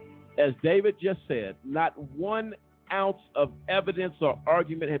 as David just said, not 1 ounce of evidence or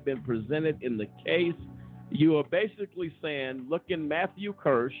argument had been presented in the case. You are basically saying, looking Matthew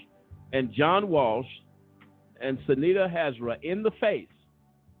Kirsch and John Walsh and Sunita Hazra in the face,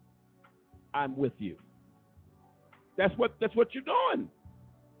 I'm with you. That's what you're doing.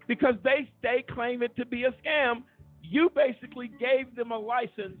 Because they claim it to be a scam. You basically gave them a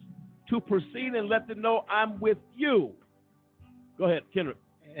license to proceed and let them know I'm with you. Go ahead, Kendrick.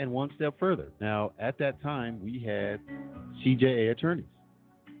 And one step further. Now, at that time, we had CJA attorneys.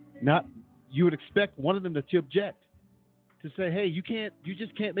 You would expect one of them to object, to say, hey, you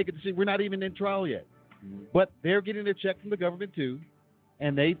just can't make a decision. We're not even in trial yet. Mm-hmm. But they're getting a check from the government too,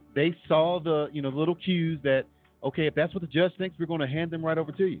 and they saw the little cues that, okay, if that's what the judge thinks, we're going to hand them right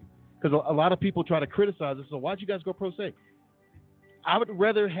over to you. Because a lot of people try to criticize us. So why'd you guys go pro se? I would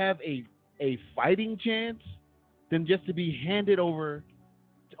rather have a fighting chance than just to be handed over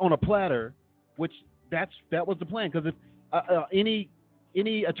on a platter, which that was the plan. Because if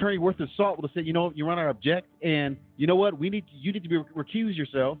any attorney worth his salt would have said, Your Honor, object, and you know what, you need to recuse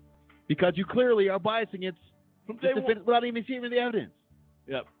yourself because you clearly are biased against the defendant without even seeing the evidence.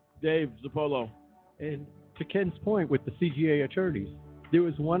 Yep, Dave Zappolo. And to Ken's point with the CJA attorneys, there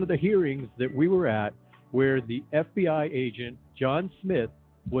was one of the hearings that we were at where the FBI agent, John Smith,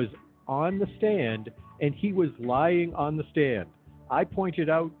 was on the stand, and he was lying on the stand. I pointed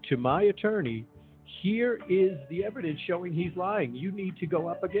out to my attorney, here is the evidence showing he's lying. You need to go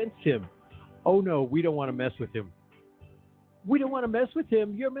up against him. Oh, no, we don't want to mess with him. We don't want to mess with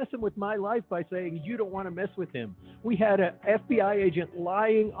him. You're messing with my life by saying you don't want to mess with him. We had an FBI agent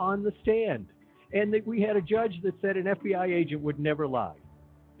lying on the stand, and we had a judge that said an FBI agent would never lie.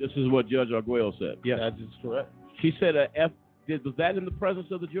 This is what Judge Arguello said. Yes. That is correct. She said was that in the presence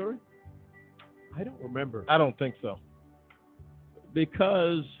of the jury? I don't remember. I don't think so.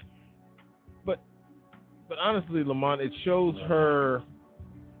 Because, but honestly, Lamont, it shows her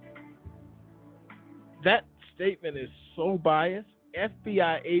that statement is so biased.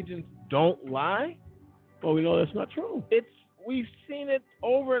 FBI agents don't lie. Well, we know that's not true. We've seen it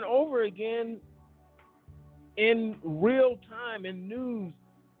over and over again in real time in news.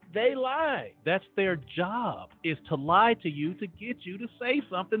 They lie. That's their job, is to lie to you to get you to say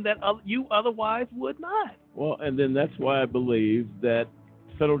something that you otherwise would not. Well, and then that's why I believe that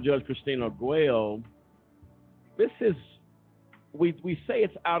Federal Judge Christina Arguello, we say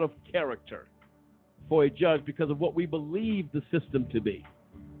it's out of character for a judge because of what we believe the system to be.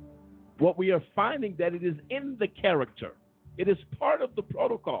 What we are finding that it is in the character. It is part of the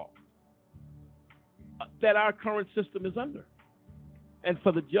protocol that our current system is under. And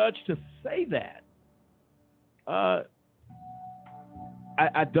for the judge to say that, I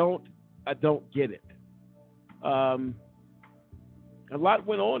don't get it. A lot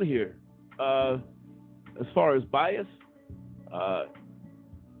went on here as far as bias.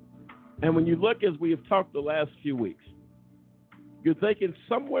 And when you look, as we have talked the last few weeks, you're thinking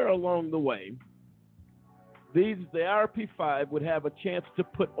somewhere along the way, the IRP5 would have a chance to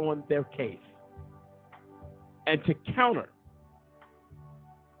put on their case and to counter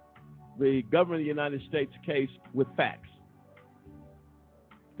the government of the United States case with facts.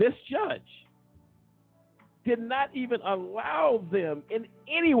 This judge did not even allow them in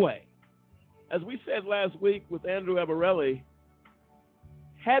any way. As we said last week with Andrew Abarelli,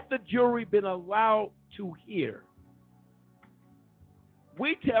 had the jury been allowed to hear,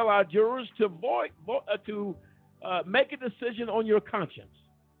 we tell our jurors to make a decision on your conscience.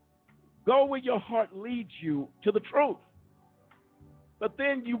 Go where your heart leads you to the truth. But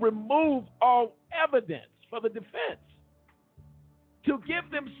then you remove all evidence for the defense to give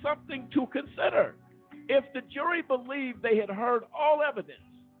them something to consider. If the jury believed they had heard all evidence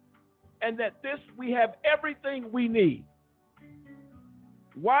and that we have everything we need,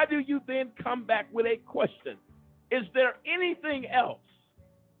 why do you then come back with a question? Is there anything else?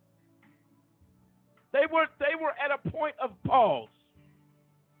 They were at a point of pause.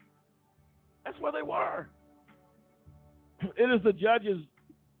 That's where they were. It is the judge's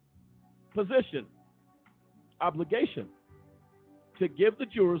position, obligation, to give the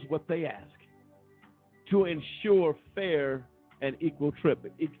jurors what they ask, to ensure fair and equal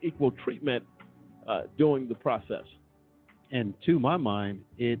treatment during the process. And to my mind,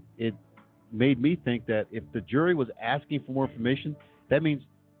 it made me think that if the jury was asking for more information, that means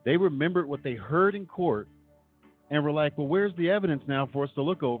they remembered what they heard in court and were like, well, where's the evidence now for us to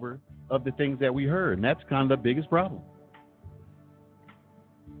look over of the things that we heard? And that's kind of the biggest problem.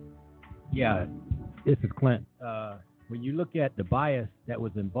 Yeah, this is Clint. When you look at the bias that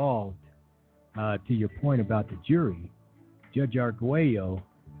was involved, to your point about the jury, Judge Arguello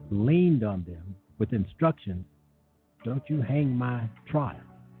leaned on them with instructions, don't you hang my trial.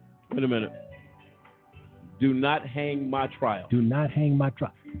 Wait a minute. Do not hang my trial. Do not hang my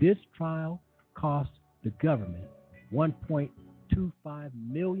trial. This trial cost the government $1.25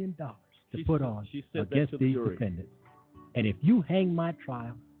 million to put on against these defendants. And if you hang my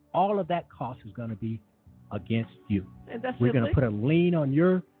trial, all of that cost is going to be against you. And that's We're going to put a lien on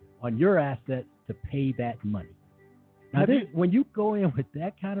your assets to pay that money. Now, when you go in with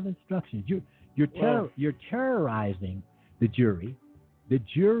that kind of instructions, you're terrorizing the jury. The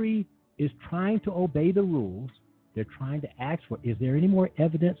jury is trying to obey the rules. They're trying to ask for, is there any more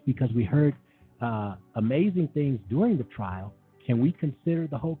evidence? Because we heard amazing things during the trial. Can we consider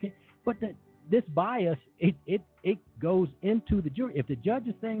the whole case? But this bias, it goes into the jury. If the judge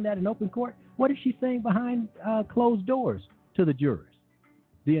is saying that in open court, what is she saying behind closed doors to the jurors?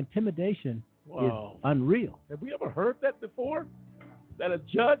 The intimidation is unreal. Have we ever heard that before? That a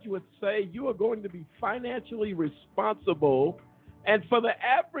judge would say you are going to be financially responsible, and for the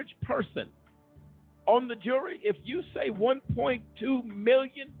average person on the jury, if you say $1.2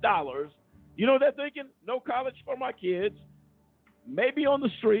 million, you know what they're thinking? No college for my kids, maybe on the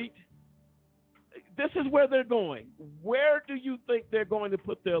street. This is where they're going. Where do you think they're going to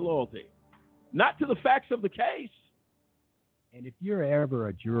put their loyalty? Not to the facts of the case. And if you're ever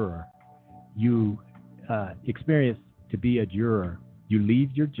a juror, you experience to be a juror, you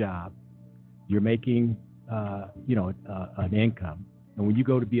leave your job, you're making an income, and when you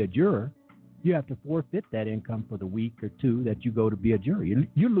go to be a juror, you have to forfeit that income for the week or two that you go to be a jury.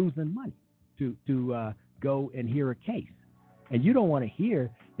 You're losing money to go and hear a case. And you don't want to hear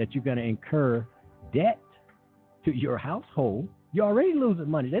that you're going to incur debt to your household. You're already losing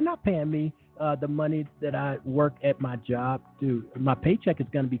money. They're not paying me the money that I work at my job. My paycheck is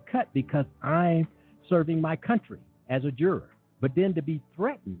going to be cut because I'm serving my country as a juror. But then to be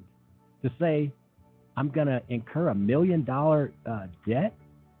threatened to say I'm going to incur $1 million debt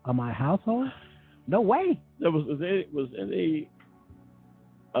on my household? No way. Was any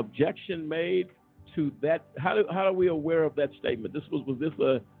objection made to that? How are we aware of that statement? Was this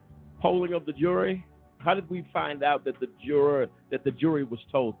a polling of the jury? How did we find out that the jury was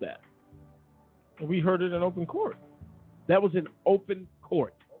told that? We heard it in open court. That was in open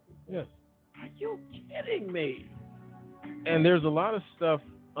court. Yes. Are you kidding me? And there's a lot of stuff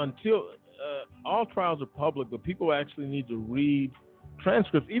until all trials are public, but people actually need to read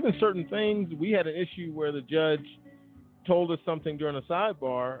transcripts. Even certain things, we had an issue where the judge told us something during a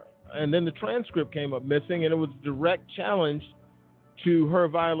sidebar, and then the transcript came up missing, and it was a direct challenge to her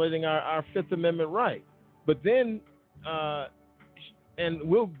violating our Fifth Amendment right. But then, and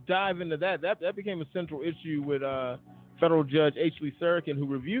we'll dive into that. That became a central issue with federal judge H. Lee Sarikin, who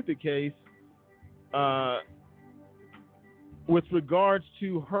reviewed the case, with regards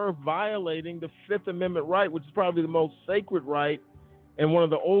to her violating the Fifth Amendment right, which is probably the most sacred right and one of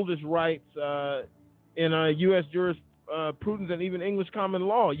the oldest rights in U.S. jurisprudence and even English common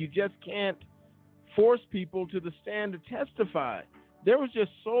law. You just can't force people to the stand to testify. There was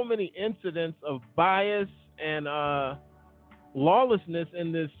just so many incidents of bias and lawlessness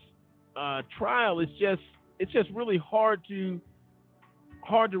in this trial. It's just really hard to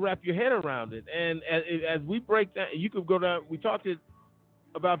wrap your head around it. And as we break down, you could go down. We talked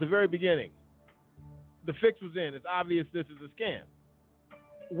about the very beginning. The fix was in. It's obvious this is a scam.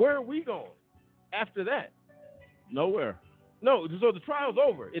 Where are we going after that? Nowhere. No, so the trial's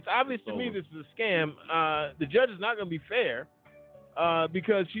over. It's obvious to me this is a scam. The judge is not going to be fair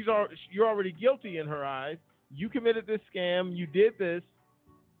because you're already guilty in her eyes. You committed this scam. You did this.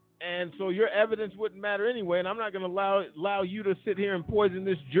 And so your evidence wouldn't matter anyway, and I'm not going to allow you to sit here and poison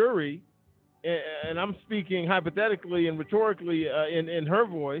this jury. And I'm speaking hypothetically and rhetorically in her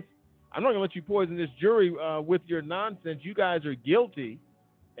voice. I'm not going to let you poison this jury with your nonsense. You guys are guilty,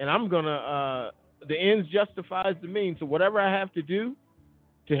 and I'm going to the ends justifies the means. So whatever I have to do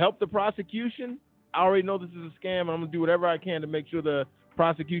to help the prosecution, I already know this is a scam, and I'm going to do whatever I can to make sure the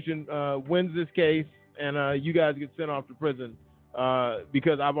prosecution wins this case and you guys get sent off to prison.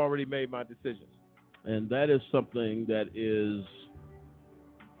 Because I've already made my decisions. And that is something that is,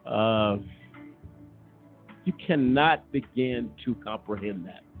 you cannot begin to comprehend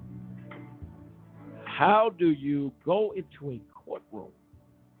that. How do you go into a courtroom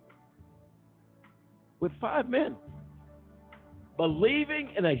with 5 men believing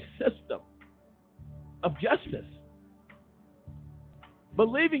in a system of justice?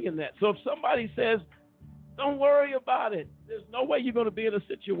 Believing in that. So if somebody says, don't worry about it, there's no way you're going to be in a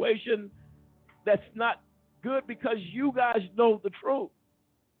situation that's not good because you guys know the truth.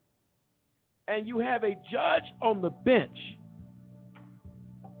 And you have a judge on the bench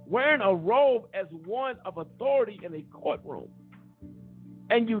wearing a robe as one of authority in a courtroom.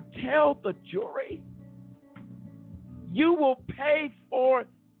 And you tell the jury, you will pay for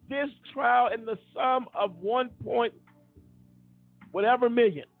this trial in the sum of 1 point whatever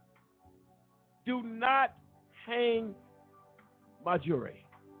million. Do not hang my jury.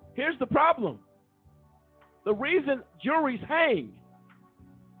 Here's the problem. The reason juries hang,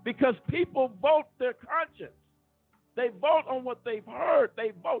 because people vote their conscience. They vote on what they've heard.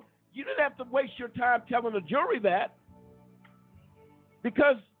 They vote. You didn't have to waste your time telling the jury that,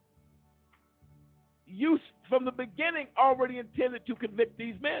 because you, from the beginning, already intended to convict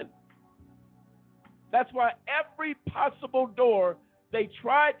these men. That's why every possible door they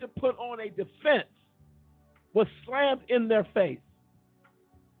tried to put on a defense was slammed in their face.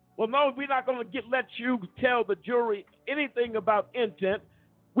 Well, no, we're not going to let you tell the jury anything about intent.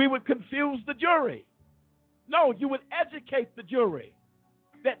 We would confuse the jury. No, you would educate the jury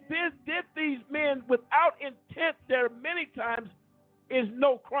that did these men without intent there many times is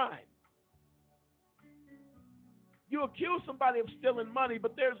no crime. You accuse somebody of stealing money,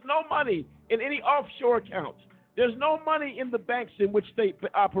 but there's no money in any offshore accounts. There's no money in the banks in which they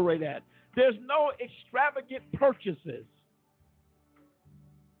operate at. There's no extravagant purchases.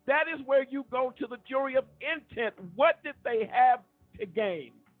 That is where you go to the jury of intent. What did they have to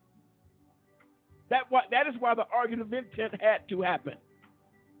gain? That is why the argument of intent had to happen.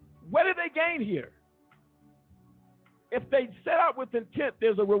 What did they gain here? if they set out with intent,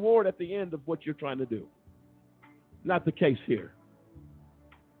 there's a reward at the end of what you're trying to do. Not the case here.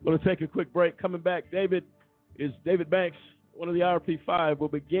 We're going to take a quick break. Coming back, David Banks, one of the IRP5, will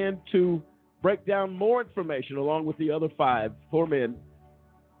begin to break down more information along with the other four men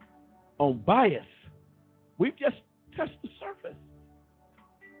on bias. We've just touched the surface.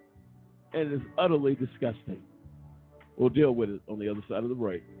 And it's utterly disgusting. We'll deal with it on the other side of the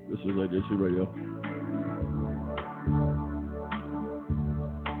break. This is AJC Radio.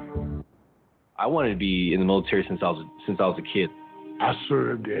 I wanted to be in the military since I was a kid. I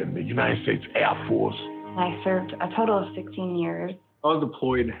served in the United States Air Force. I served a total of 16 years. I was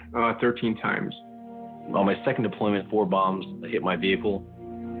deployed 13 times. On my second deployment, 4 bombs hit my vehicle.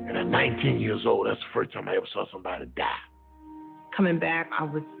 And at 19 years old, that's the first time I ever saw somebody die. Coming back, I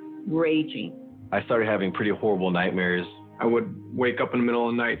was raging. I started having pretty horrible nightmares. I would wake up in the middle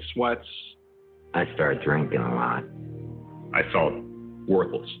of the night, sweats. I started drinking a lot. I felt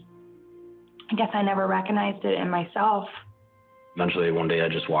worthless. I guess I never recognized it in myself. Eventually, one day, I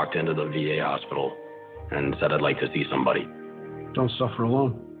just walked into the VA hospital and said I'd like to see somebody. Don't suffer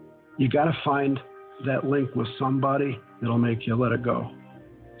alone. You got to find that link with somebody that'll make you let it go.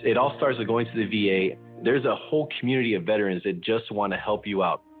 It all starts with going to the VA. There's a whole community of veterans that just want to help you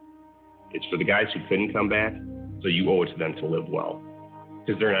out. It's for the guys who couldn't come back, so you owe it to them to live well,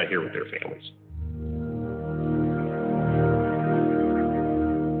 because they're not here with their families.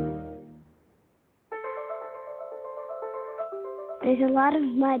 There's a lot of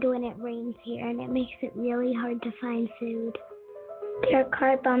mud when it rains here, and it makes it really hard to find food. There are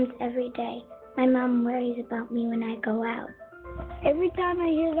car bombs every day. My mom worries about me when I go out. Every time I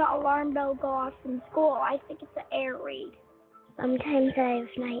hear the alarm bell go off from school, I think it's an air raid. Sometimes I have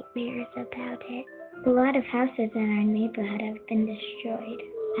nightmares about it. A lot of houses in our neighborhood have been destroyed.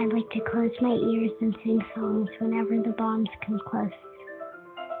 I like to close my ears and sing songs whenever the bombs come close.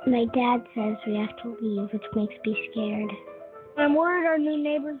 My dad says we have to leave, which makes me scared. I'm worried our new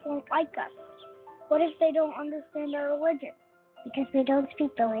neighbors won't like us. What if they don't understand our religion? Because we don't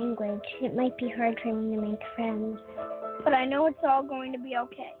speak the language, it might be hard for me to make friends. But I know it's all going to be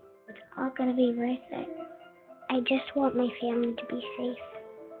okay. It's all going to be worth it. I just want my family to be safe.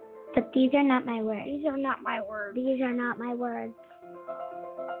 But these are not my words. These are not my words. These are not my words.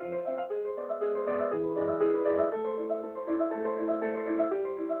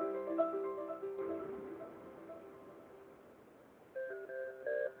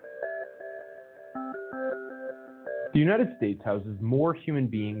 The United States houses more human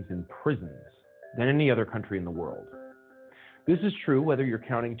beings in prisons than any other country in the world. This is true whether you're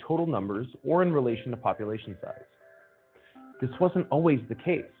counting total numbers or in relation to population size. This wasn't always the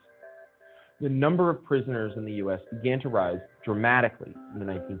case. The number of prisoners in the U.S. began to rise dramatically in the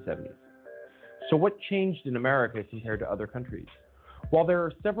 1970s. So what changed in America compared to other countries? While there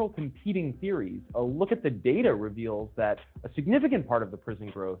are several competing theories, a look at the data reveals that a significant part of the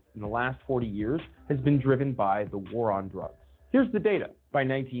prison growth in the last 40 years has been driven by the war on drugs. Here's the data. By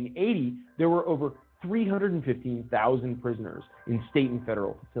 1980, there were over 315,000 prisoners in state and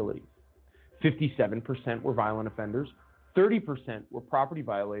federal facilities. 57% were violent offenders, 30% were property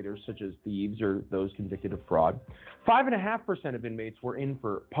violators such as thieves or those convicted of fraud. 5.5% of inmates were in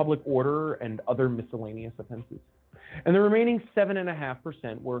for public order and other miscellaneous offenses. And the remaining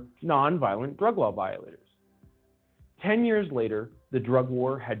 7.5% were nonviolent drug law violators. 10 years later, the drug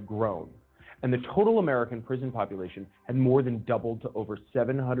war had grown, and the total American prison population had more than doubled to over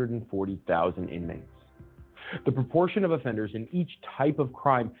 740,000 inmates. The proportion of offenders in each type of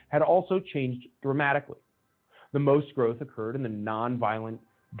crime had also changed dramatically. The most growth occurred in the nonviolent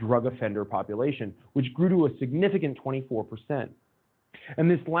drug offender population, which grew to a significant 24%.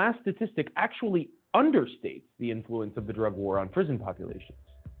 And this last statistic actually understates the influence of the drug war on prison populations.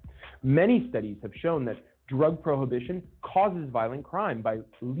 Many studies have shown that drug prohibition causes violent crime by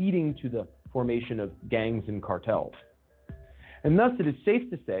leading to the formation of gangs and cartels. And thus it is safe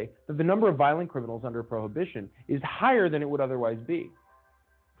to say that the number of violent criminals under prohibition is higher than it would otherwise be.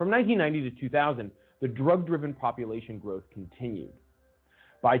 From 1990 to 2000, the drug-driven population growth continued.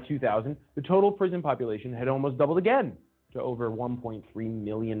 By 2000, the total prison population had almost doubled again to over 1.3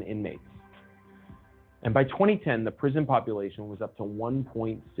 million inmates. And by 2010, the prison population was up to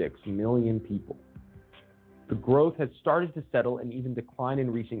 1.6 million people. The growth has started to settle and even decline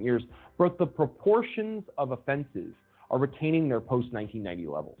in recent years, but the proportions of offenses are retaining their post-1990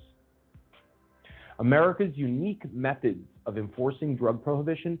 levels. America's unique methods of enforcing drug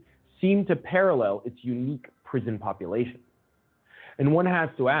prohibition seem to parallel its unique prison population. And one has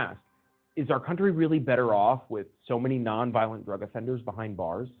to ask, is our country really better off with so many nonviolent drug offenders behind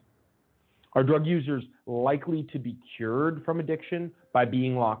bars? Are drug users likely to be cured from addiction by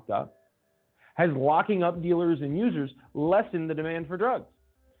being locked up? Has locking up dealers and users lessened the demand for drugs?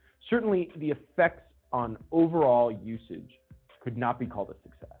 Certainly, the effects on overall usage could not be called a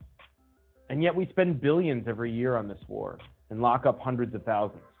success. And yet we spend billions every year on this war and lock up hundreds of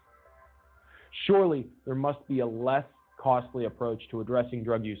thousands. Surely, there must be a less costly approach to addressing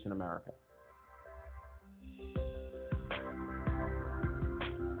drug use in America.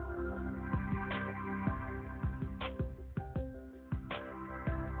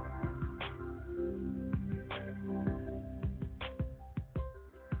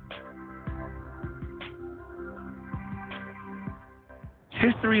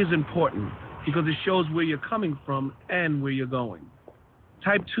 History is important because it shows where you're coming from and where you're going.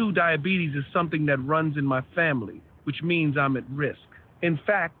 Type 2 diabetes is something that runs in my family, which means I'm at risk. In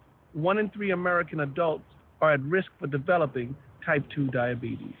fact, 1 in 3 American adults are at risk for developing type 2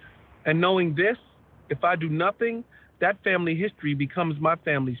 diabetes. And knowing this, if I do nothing, that family history becomes my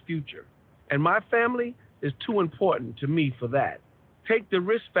family's future. And my family is too important to me for that. Take the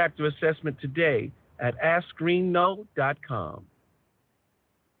risk factor assessment today at AskScreenKnow.com.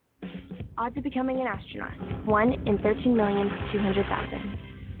 Odds of becoming an astronaut, 1 in 13,200,000.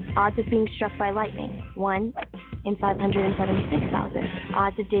 Odds of being struck by lightning, 1 in 576,000.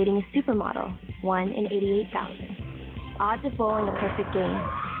 Odds of dating a supermodel, 1 in 88,000. Odds of bowling a perfect game,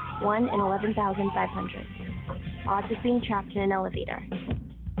 1 in 11,500. Odds of being trapped in an elevator,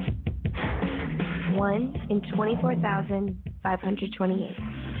 1 in 24,528.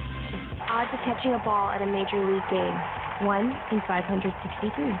 Odds of catching a ball at a major league game, 1 in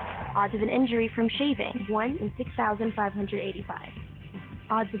 563. Odds of an injury from shaving, 1 in 6,585.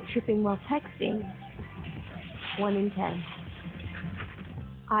 Odds of tripping while texting, 1 in 10.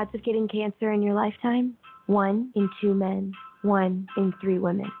 Odds of getting cancer in your lifetime, 1 in 2 men, 1 in 3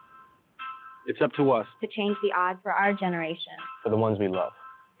 women. It's up to us. To change the odds for our generation. For the ones we love.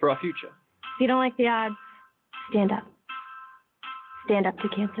 For our future. If you don't like the odds, stand up. Stand up to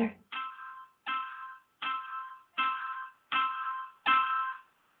cancer.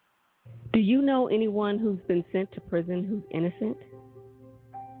 Do you know anyone who's been sent to prison who's innocent?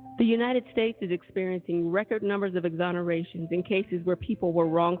 The United States is experiencing record numbers of exonerations in cases where people were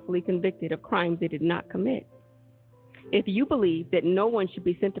wrongfully convicted of crimes they did not commit. If you believe that no one should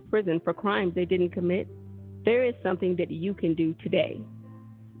be sent to prison for crimes they didn't commit, there is something that you can do today.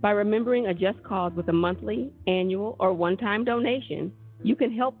 By remembering a just cause with a monthly, annual, or one-time donation, you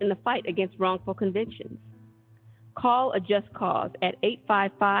can help in the fight against wrongful convictions. Call a just cause at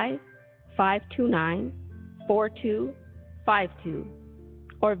 855-529-4252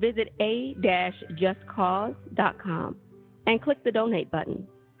 or visit a-justcause.com and click the donate button.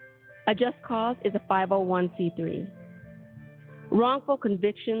 A Just Cause is a 501c3. Wrongful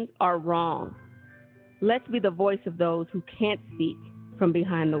convictions are wrong. Let's be the voice of those who can't speak from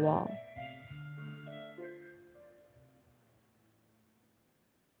behind the wall.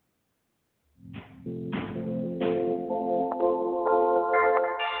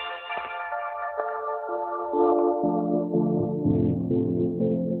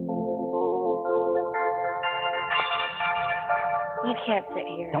 You can't sit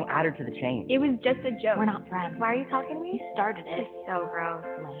here. Don't add her to the chain. It was just a joke. We're not friends. Why are you talking to me? You started it. It's so gross.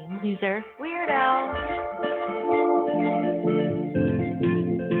 Lame. Loser. Weirdo.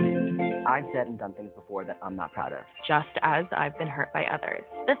 I've said and done things before that I'm not proud of. Just as I've been hurt by others.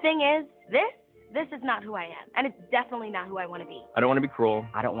 The thing is, this is not who I am. And it's definitely not who I want to be. I don't want to be cruel.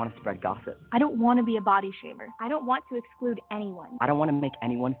 I don't want to spread gossip. I don't want to be a body shamer. I don't want to exclude anyone. I don't want to make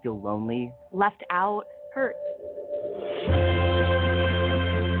anyone feel lonely, left out, hurt.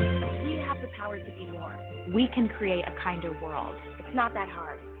 We have the power to be more. We can create a kinder world. It's not that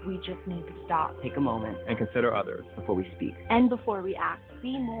hard. We just need to stop. Take a moment and consider others before we speak. And before we act.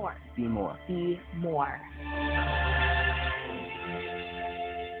 Be more. Be more. Be more.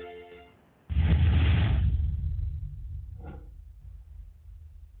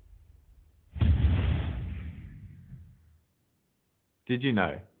 Did you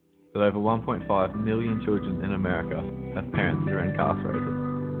know that over 1.5 million children in America have parents that are incarcerated?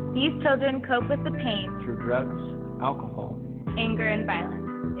 These children cope with the pain Through drugs, alcohol, anger, and violence.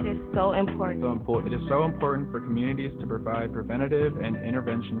 It is so important. It is so important for communities to provide preventative and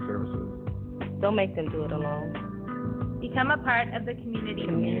intervention services. Don't make them do it alone. Become a part of the community.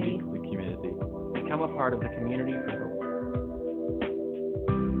 Become a part of the community for hope.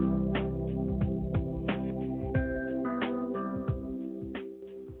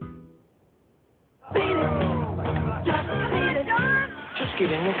 Just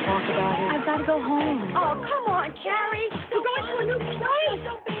get in and talk about it. I've got to go home. Oh, come on, Carrie. We're going to a new place.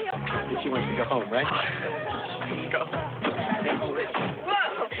 She wants to go home, right? Let's go.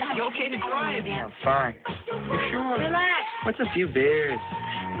 Whoa! You okay to drive? I'm fine. You sure? Relax. What's a few beers?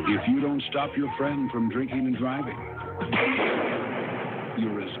 If you don't stop your friend from drinking and driving,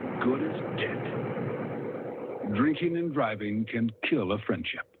 you're as good as dead. Drinking and driving can kill a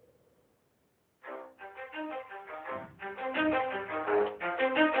friendship.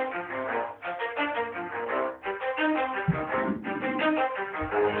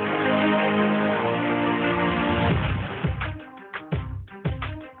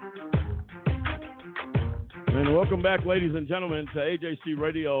 And welcome back, ladies and gentlemen, to AJC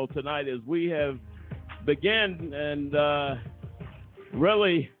Radio tonight as we have begun and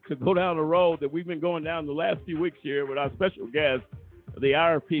really to go down the road that we've been going down the last few weeks here with our special guest, the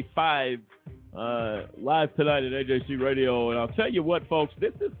IRP5, live tonight at AJC Radio. And I'll tell you what, folks,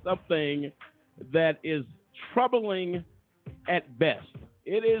 this is something that is troubling at best.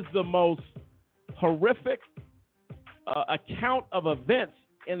 It is the most horrific account of events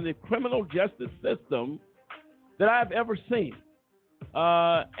in the criminal justice system that I've ever seen.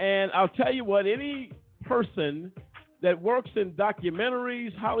 And I'll tell you what, any person that works in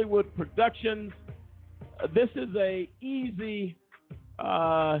documentaries, Hollywood productions, this is a easy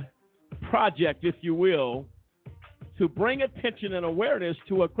project, if you will, to bring attention and awareness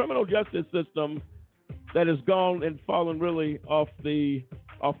to a criminal justice system that has gone and fallen really off the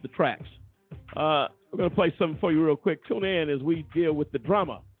tracks. We're going to play something for you real quick. Tune in as we deal with the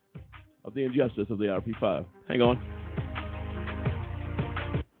drama of the injustice of the IRP5. Hang on.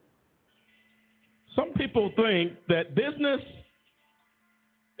 Some people think that business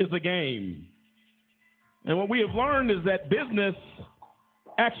is a game. And what we have learned is that business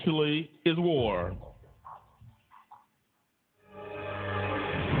actually is war.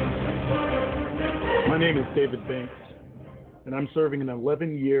 My name is David Banks, and I'm serving an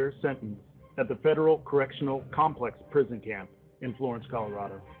 11-year sentence at the Federal Correctional Complex Prison Camp in Florence,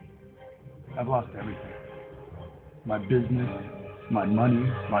 Colorado. I've lost everything. My business, my money,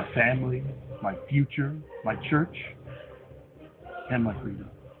 my family, my future, my church, and my freedom.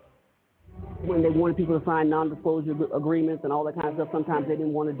 When they wanted people to sign non-disclosure agreements and all that kind of stuff, sometimes they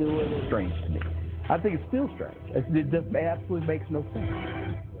didn't want to do it. Strange to me. I think it's still strange. It just absolutely makes no sense.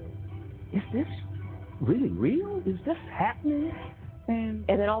 Is this really real? Is this happening? And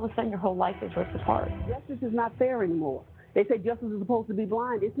then all of a sudden your whole life is ripped apart. Justice is not fair anymore. They say justice is supposed to be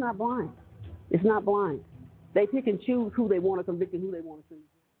blind. It's not blind. It's not blind. They pick and choose who they want to convict and who they want to sue.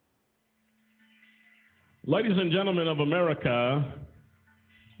 Ladies and gentlemen of America,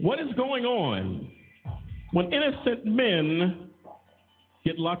 what is going on when innocent men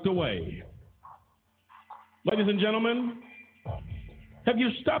get locked away? Ladies and gentlemen, have you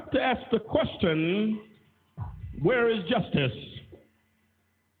stopped to ask the question, where is justice?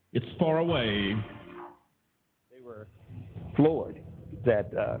 It's far away. They were floored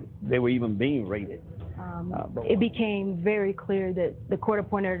that they were even being raided. It became very clear that the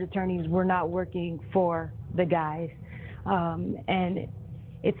court-appointed attorneys were not working for the guys. And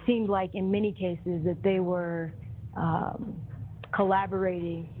it seemed like in many cases that they were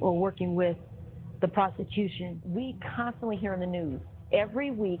collaborating or working with the prosecution. We constantly hear in the news,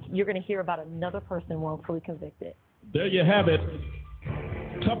 every week you're going to hear about another person wrongfully convicted. There you have it.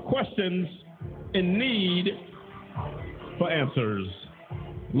 Tough questions in need for answers.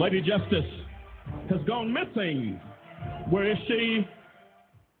 Lady Justice has gone missing. Where is she?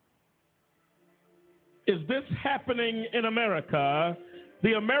 Is this happening in America?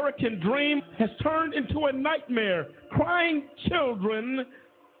 The American dream has turned into a nightmare. Crying children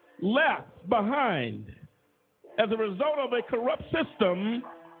left behind as a result of a corrupt system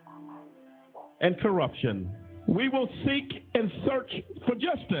and corruption. We will seek and search for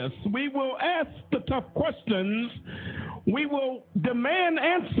justice. We will ask the tough questions. We will demand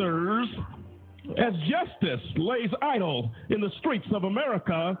answers as justice lays idle in the streets of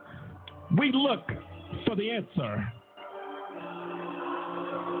America. We look for the answer.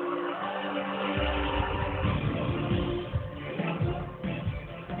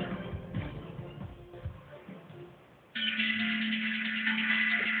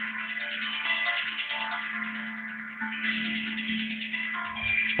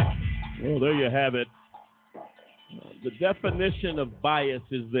 Well, there you have it. The definition of bias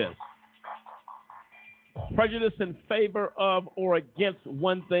is this: prejudice in favor of or against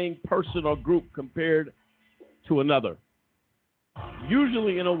one thing, person, or group compared to another,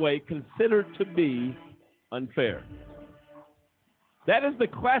 usually in a way considered to be unfair. That is the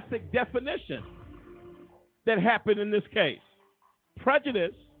classic definition that happened in this case.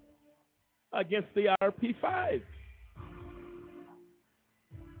 Prejudice against the IRP5.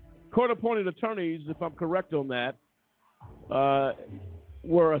 court-appointed attorneys, if I'm correct on that,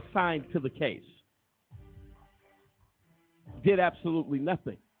 were assigned to the case. Did absolutely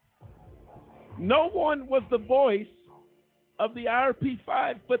nothing. No one was the voice of the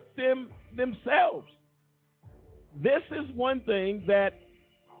IRP5 but themselves. This is one thing that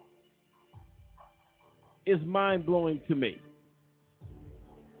is mind-blowing to me.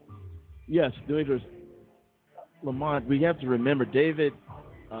 Yes, Demetrius. Lamont, we have to remember, David,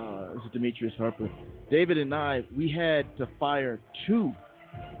 this is Demetrius Harper. David and I, we had to fire 2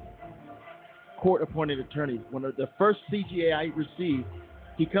 court-appointed attorneys. When the first CGA I received,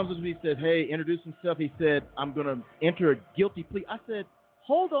 he comes to me and said, hey, introduce himself. He said, I'm going to enter a guilty plea. I said,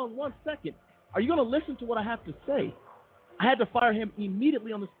 hold on one second. Are you going to listen to what I have to say? I had to fire him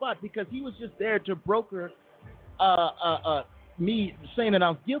immediately on the spot because he was just there to broker me saying that I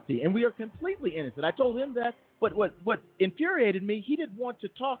was guilty, and we are completely innocent. I told him that, but what infuriated me, he didn't want to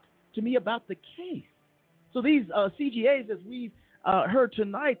talk to me about the case. So these CGAs, as we've heard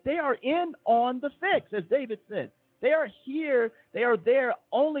tonight, they are in on the fix, as David said. They are here. They are there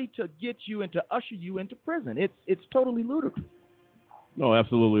only to get you and to usher you into prison. It's totally ludicrous. No,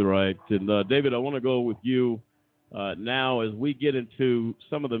 absolutely right. And David, I want to go with you now as we get into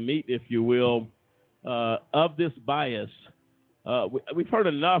some of the meat, if you will, of this bias. We've heard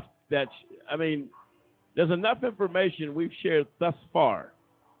enough that, there's enough information we've shared thus far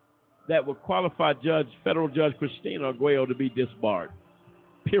that would qualify Federal Judge Christina Arguello to be disbarred,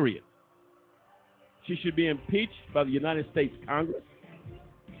 period. She should be impeached by the United States Congress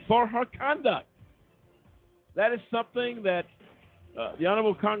for her conduct. That is something that the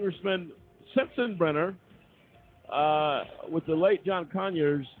Honorable Congressman Sensenbrenner, with the late John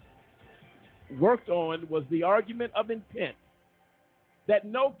Conyers, worked on was the argument of intent. That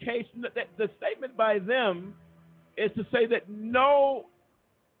no case, that the statement by them is to say that no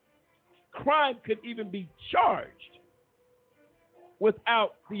crime could even be charged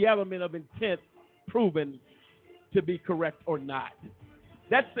without the element of intent proven to be correct or not.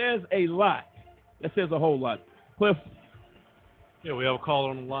 That says a lot. That says a whole lot. Cliff? Yeah, we have a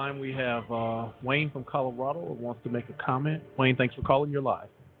caller on the line. We have Wayne from Colorado who wants to make a comment. Wayne, thanks for calling. You're live.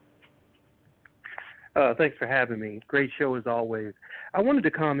 Thanks for having me. Great show as always. I wanted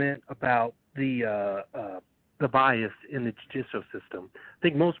to comment about the bias in the judicial system. I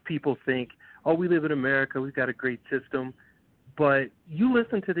think most people think, oh, we live in America, we've got a great system. But you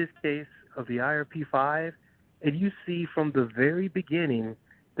listen to this case of the IRP5, and you see from the very beginning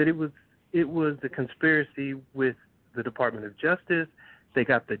that it was a conspiracy with the Department of Justice. They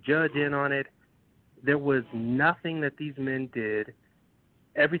got the judge in on it. There was nothing that these men did.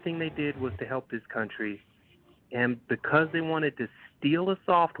 Everything they did was to help this country. And because they wanted to steal a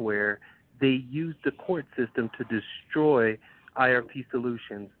software, they used the court system to destroy IRP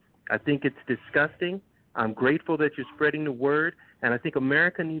solutions. I think it's disgusting. I'm grateful that you're spreading the word, and I think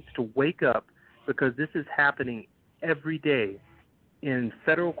America needs to wake up because this is happening every day in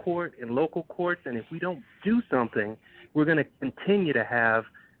federal court, in local courts, and if we don't do something, we're going to continue to have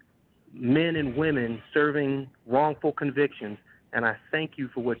men and women serving wrongful convictions, and I thank you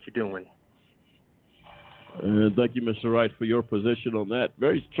for what you're doing. Thank you, Mr. Wright, for your position on that.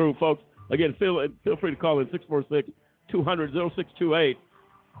 Very true, folks. Again, feel free to call in 646-200-0628.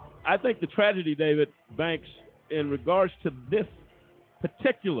 I think the tragedy, David Banks, in regards to this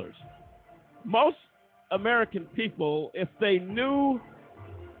particulars, most American people, if they knew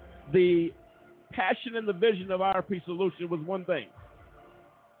the passion and the vision of IRP Solution, was one thing: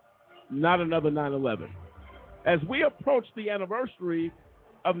 not another 9/11. As we approach the anniversary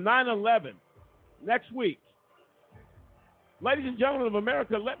of 9/11 next week, ladies and gentlemen of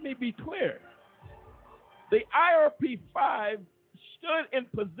America, let me be clear. The IRP5 stood in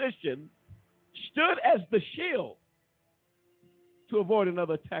position, stood as the shield to avoid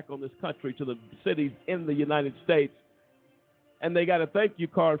another attack on this country, to the cities in the United States. And they got a thank you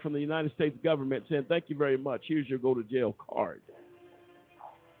card from the United States government saying, thank you very much. Here's your go to jail card.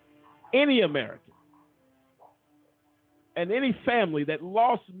 Any American and any family that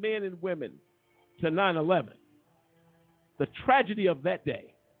lost men and women to 9/11, the tragedy of that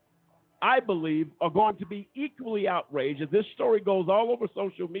day, I believe, are going to be equally outraged as this story goes all over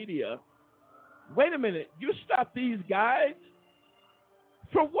social media. Wait a minute, you stopped these guys?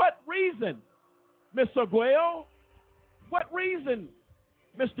 For what reason, Ms. Arguello? What reason,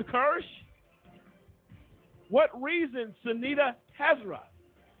 Mr. Kirsch? What reason, Sunita Hazra?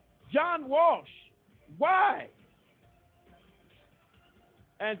 John Walsh? Why?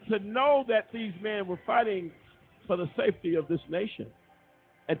 And to know that these men were fighting for the safety of this nation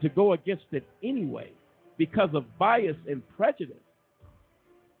and to go against it anyway because of bias and prejudice.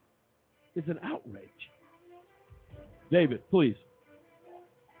 is an outrage. David, please.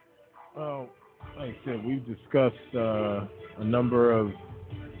 Well, like I said, we've discussed a number of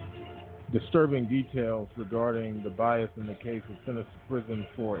disturbing details regarding the bias in the case of sentenced to prison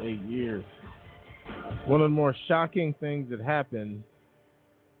for 8 years. One of the more shocking things that happened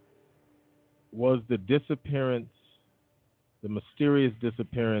was the disappearance, the mysterious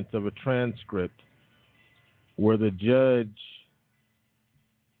disappearance of a transcript where the judge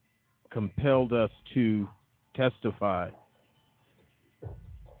compelled us to testify.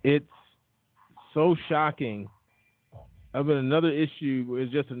 It's so shocking. I mean, another issue is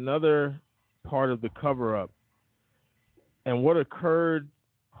just another part of the cover-up. And what occurred,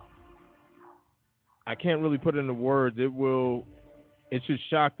 I can't really put it into words. It should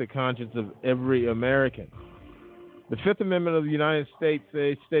shock the conscience of every American. The Fifth Amendment of the United States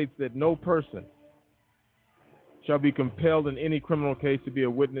states that no person shall be compelled in any criminal case to be a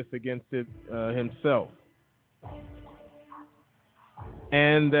witness against it himself.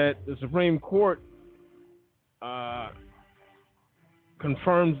 And that the Supreme Court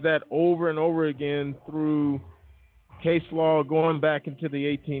confirms that over and over again through case law going back into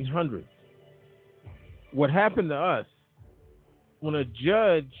the 1800s. What happened to us when a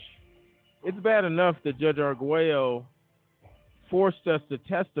judge, it's bad enough that Judge Arguello forced us to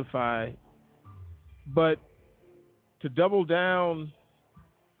testify, but to double down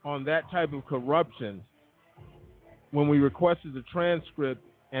on that type of corruption when we requested the transcript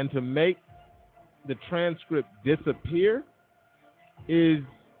and to make the transcript disappear is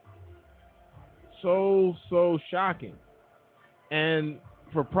so shocking. And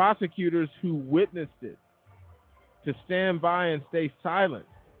for prosecutors who witnessed it to stand by and stay silent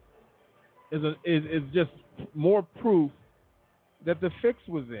is just more proof that the fix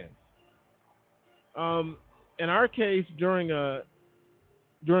was in. In our case, during a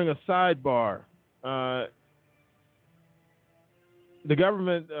sidebar, the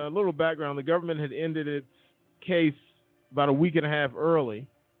government, a little background, the government had ended its case about a week and a half early,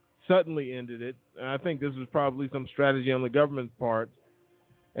 suddenly ended it. And I think this was probably some strategy on the government's part.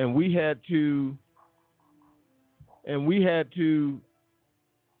 And we had to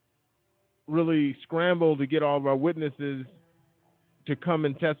really scramble to get all of our witnesses to come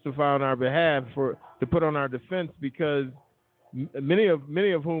and testify on our behalf to put on our defense, because many of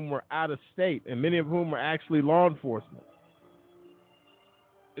whom were out of state and many of whom were actually law enforcement.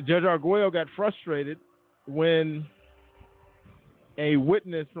 Judge Arguello got frustrated when a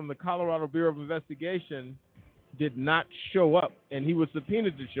witness from the Colorado Bureau of Investigation did not show up, and he was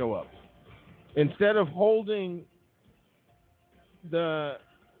subpoenaed to show up. Instead of holding the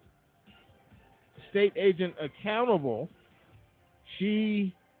state agent accountable,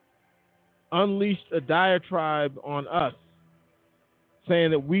 she unleashed a diatribe on us,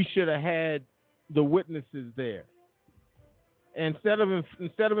 saying that we should have had the witnesses there. Instead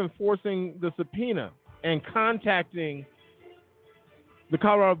of enforcing the subpoena and contacting the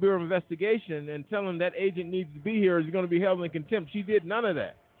Colorado Bureau of Investigation and telling that agent needs to be here, is going to be held in contempt, she did none of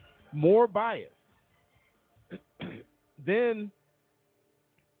that. More bias. Then,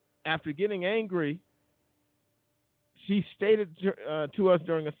 after getting angry, she stated to us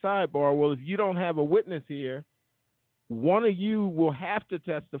during a sidebar, well, if you don't have a witness here, one of you will have to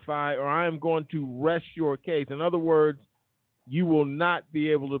testify or I am going to rest your case. In other words, you will not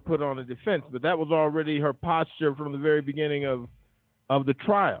be able to put on a defense. But that was already her posture from the very beginning of the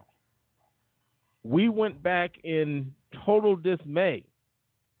trial. We went back in total dismay.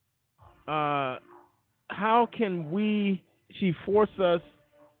 How can she forced us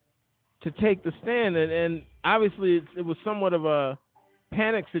to take the stand? And obviously it was somewhat of a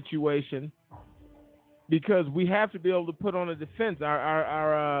panic situation, because we have to be able to put on a defense.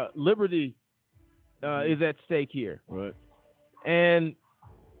 Our liberty is at stake here. Right. And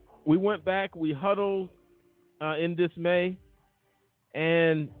we went back, we huddled in dismay,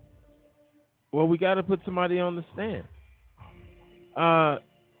 and, well, we got to put somebody on the stand.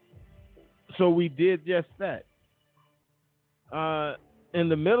 So we did just that. In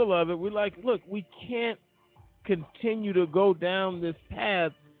the middle of it, we're like, look, we can't continue to go down this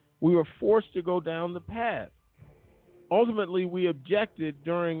path. We were forced to go down the path. Ultimately, we objected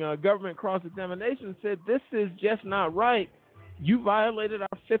during government cross-examination and said, this is just not right. You violated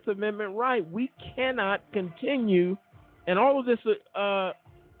our Fifth Amendment right. We cannot continue. And all of this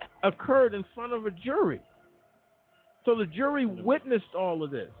occurred in front of a jury. So the jury witnessed all of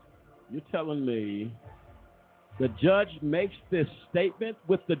this. You're telling me the judge makes this statement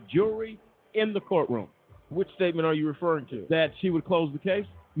with the jury in the courtroom? Which statement are you referring to? That she would close the case?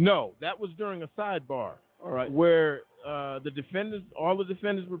 No, that was during a sidebar. All right. Where all the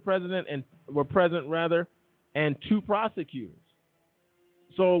defendants were present, and 2 prosecutors.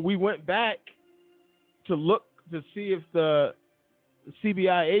 So we went back to look to see if the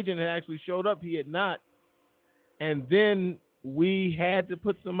CBI agent had actually showed up. He had not. And then we had to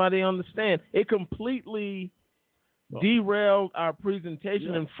put somebody on the stand. It completely derailed our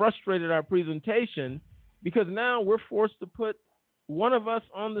presentation and frustrated our presentation, because now we're forced to put one of us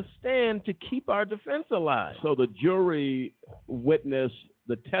on the stand to keep our defense alive. So the jury witnessed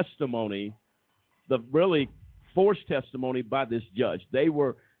the testimony, the really forced testimony by this judge.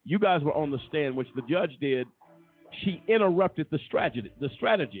 You guys were on the stand, which the judge did. She interrupted the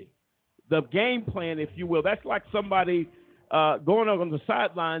strategy, the game plan, if you will. That's like somebody going on the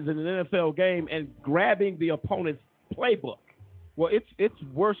sidelines in an NFL game and grabbing the opponent's playbook. Well, it's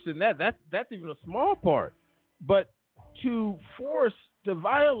worse than that. That's even a small part. But to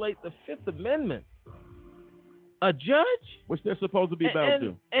violate the Fifth Amendment, a judge, which they're supposed to be bound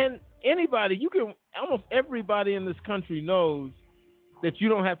to, and anybody, almost everybody in this country knows that you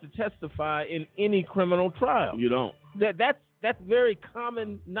don't have to testify in any criminal trial. You don't. That's very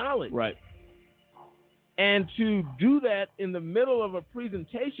common knowledge. Right. And to do that in the middle of a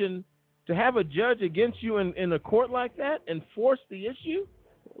presentation, to have a judge against you in a court like that and force the issue?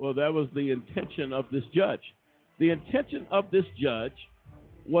 Well, that was the intention of this judge. The intention of this judge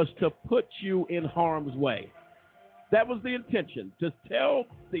was to put you in harm's way. That was the intention, to tell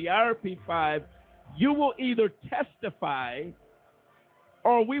the IRP5, you will either testify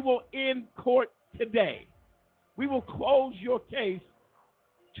or we will end court today. We will close your case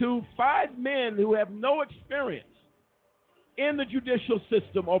to 5 men who have no experience in the judicial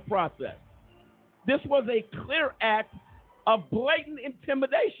system or process. This was a clear act of blatant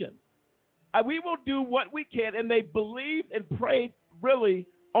intimidation. We will do what we can, and they believed and prayed really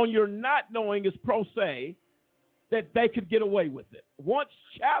on your not knowing as pro se that they could get away with it. Once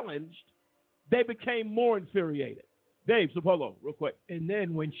challenged, they became more infuriated. Dave Sapolo, real quick. And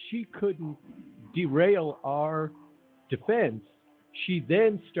then when she couldn't derail our defense, she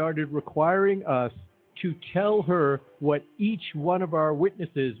then started requiring us to tell her what each one of our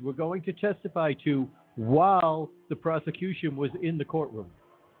witnesses were going to testify to while the prosecution was in the courtroom.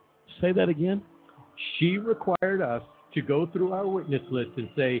 Say that again? She required us to go through our witness list and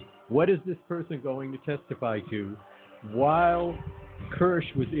say, what is this person going to testify to, while Kirsch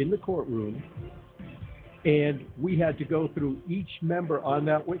was in the courtroom, and we had to go through each member on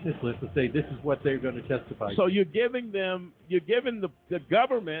that witness list and say, this is what they're going to testify to. So you're giving the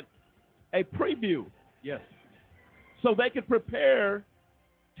government a preview. Yes. So they could prepare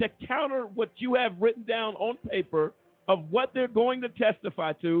to counter what you have written down on paper of what they're going to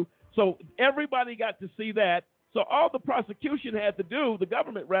testify to. So everybody got to see that. So all the prosecution had to do, the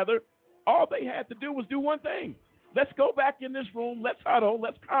government rather, all they had to do was do one thing. Let's go back in this room. Let's huddle.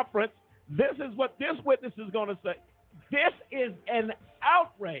 Let's conference. This is what this witness is going to say. This is an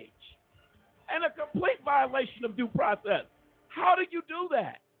outrage and a complete violation of due process. How do you do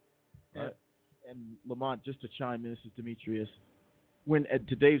that? And Lamont, just to chime in, this is Demetrius. When at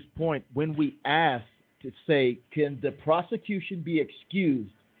today's point, when we asked to say, can the prosecution be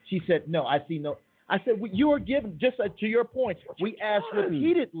excused? She said, no, I see no. I said, well, you are given, just to your point, we asked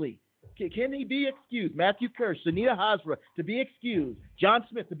repeatedly, can he be excused? Matthew Kirsch, Sunita Hazra to be excused, John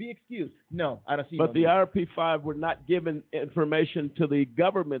Smith to be excused. No, I don't see But the IRP5 were not given information to the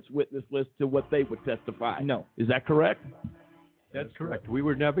government's witness list to what they would testify. No. Is that correct? That's correct. We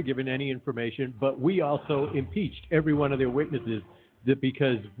were never given any information, but we also impeached every one of their witnesses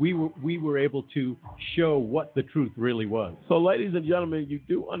because we were able to show what the truth really was. So, ladies and gentlemen, you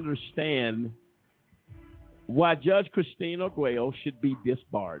do understand why Judge Christine Arguello should be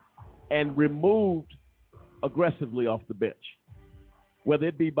disbarred and removed aggressively off the bench, whether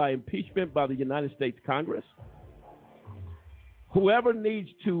it be by impeachment by the United States Congress. Whoever needs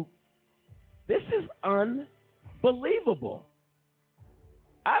to, this is unbelievable.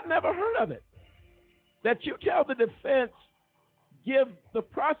 I've never heard of it. That you tell the defense, give the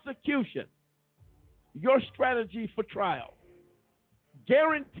prosecution your strategy for trial,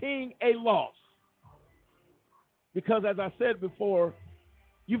 guaranteeing a loss. Because as I said before,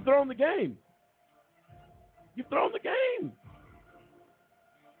 you've thrown the game. You've thrown the game.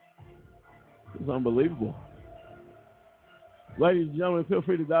 It's unbelievable. Ladies and gentlemen, feel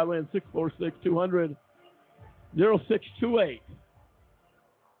free to dial in 646-200-0628.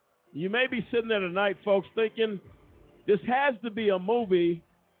 You may be sitting there tonight, folks, thinking this has to be a movie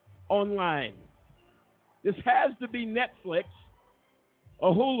online. This has to be Netflix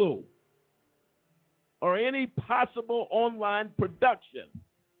or Hulu or any possible online production.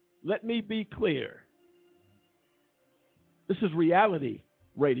 Let me be clear. This is reality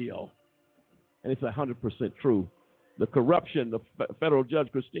radio, and it's 100% true. The corruption, the federal judge,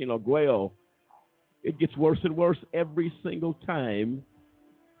 Christine Arguello, it gets worse and worse every single time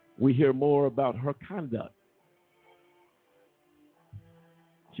we hear more about her conduct.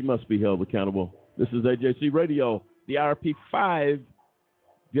 She must be held accountable. This is AJC Radio, the IRP5,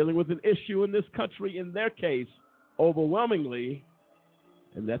 dealing with an issue in this country, in their case, overwhelmingly,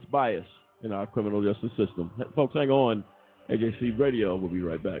 and that's bias in our criminal justice system. Folks, hang on. AJC Radio, we'll be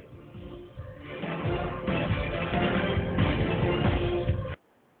right back.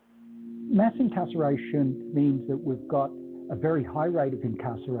 Mass incarceration means that we've got a very high rate of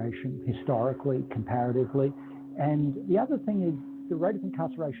incarceration historically, comparatively, and the other thing is the rate of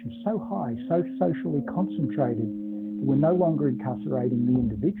incarceration is so high, so socially concentrated, that we're no longer incarcerating the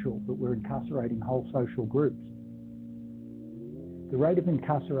individual, but we're incarcerating whole social groups. The rate of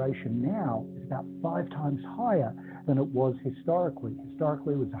incarceration now is about 5 times higher than it was historically.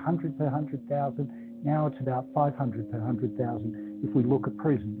 Historically, it was 100 per 100,000. Now it's about 500 per 100,000. If we look at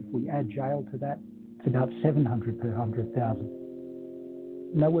prison, if we add jail to that, it's about 700 per 100,000.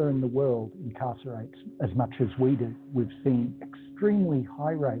 Nowhere in the world incarcerates as much as we do. We've seen extremely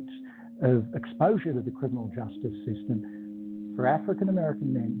high rates of exposure to the criminal justice system for African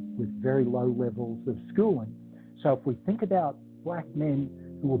American men with very low levels of schooling. So if we think about black men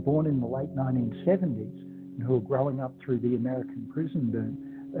who were born in the late 1970s and who are growing up through the American prison boom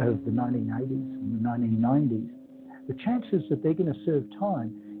of the 1980s and the 1990s, the chances that they're going to serve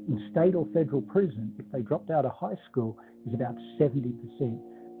time in state or federal prison if they dropped out of high school is about 70%.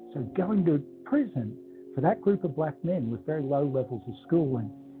 So going to prison for that group of black men with very low levels of schooling,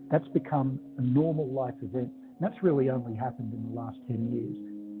 that's become a normal life event. And that's really only happened in the last 10 years.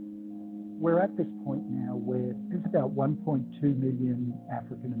 We're at this point now where there's about 1.2 million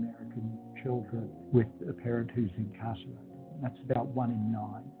African American children with a parent who's incarcerated. That's about 1 in 9.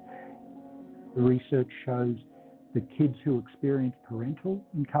 The research shows that kids who experience parental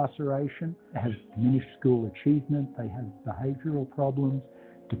incarceration have diminished school achievement, they have behavioral problems,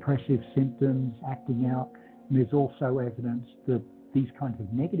 depressive symptoms, acting out. And there's also evidence that these kinds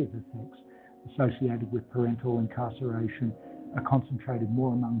of negative effects associated with parental incarceration are concentrated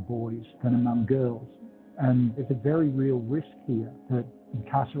more among boys than among girls. And there's a very real risk here that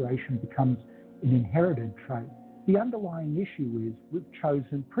incarceration becomes an inherited trait. The underlying issue is we've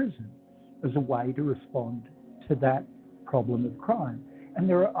chosen prison as a way to respond to that problem of crime. And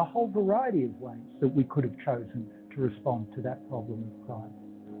there are a whole variety of ways that we could have chosen to respond to that problem of crime.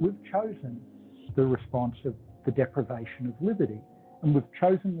 We've chosen the response of the deprivation of liberty. And we've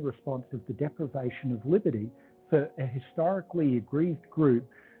chosen the response of the deprivation of liberty for a historically aggrieved group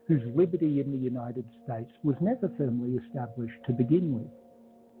whose liberty in the United States was never firmly established to begin with.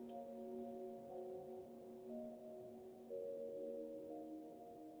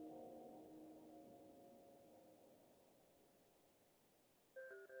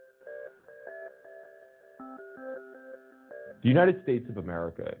 The United States of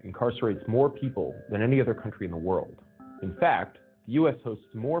America incarcerates more people than any other country in the world. In fact, the U.S. hosts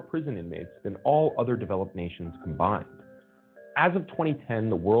more prison inmates than all other developed nations combined. As of 2010,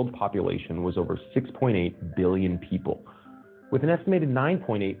 the world population was over 6.8 billion people, with an estimated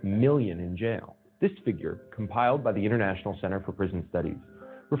 9.8 million in jail. This figure, compiled by the International Center for Prison Studies,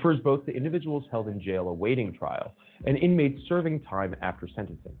 refers both to individuals held in jail awaiting trial and inmates serving time after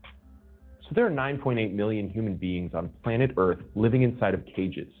sentencing. So there are 9.8 million human beings on planet Earth living inside of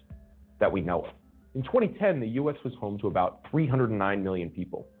cages that we know of. In 2010, the U.S. was home to about 309 million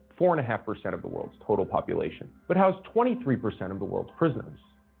people, 4.5% of the world's total population, but housed 23% of the world's prisoners.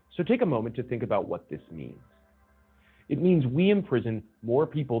 So take a moment to think about what this means. It means we imprison more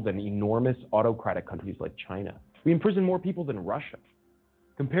people than enormous autocratic countries like China. We imprison more people than Russia.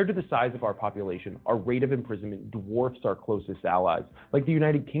 Compared to the size of our population, our rate of imprisonment dwarfs our closest allies, like the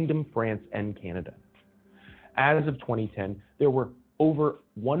United Kingdom, France, and Canada. As of 2010, there were over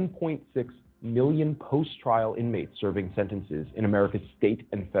 1.6 million post-trial inmates serving sentences in America's state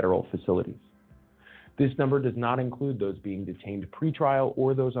and federal facilities. This number does not include those being detained pre-trial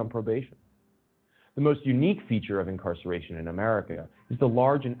or those on probation. The most unique feature of incarceration in America is the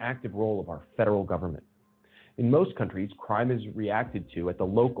large and active role of our federal government. In most countries, crime is reacted to at the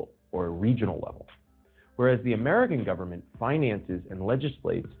local or regional level, whereas the American government finances and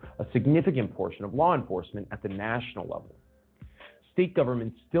legislates a significant portion of law enforcement at the national level. State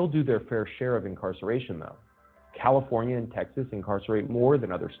governments still do their fair share of incarceration, though. California and Texas incarcerate more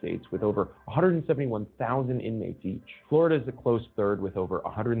than other states with over 171,000 inmates each. Florida is a close third with over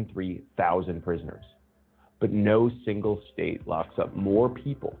 103,000 prisoners. But no single state locks up more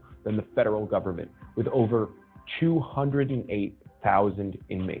people than the federal government with over 208,000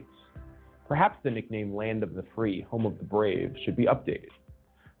 inmates. Perhaps the nickname Land of the Free, Home of the Brave should be updated.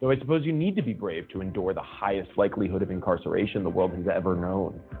 Though I suppose you need to be brave to endure the highest likelihood of incarceration the world has ever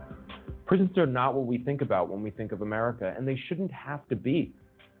known. Prisons are not what we think about when we think of America, and they shouldn't have to be.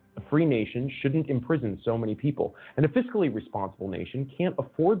 A free nation shouldn't imprison so many people, and a fiscally responsible nation can't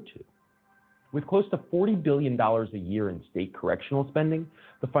afford to. With close to $40 billion a year in state correctional spending,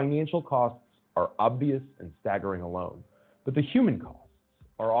 the financial costs are obvious and staggering alone, but the human costs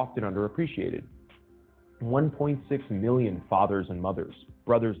are often underappreciated. 1.6 million fathers and mothers,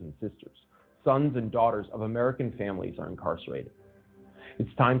 brothers and sisters, sons and daughters of American families are incarcerated.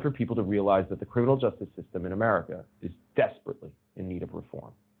 It's time for people to realize that the criminal justice system in America is desperately in need of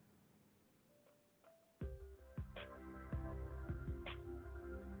reform.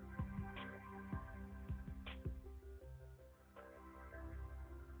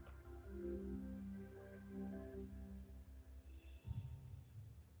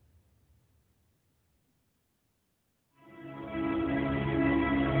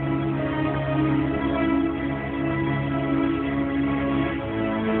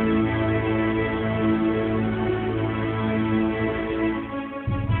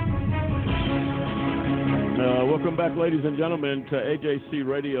 Welcome back, ladies and gentlemen, to AJC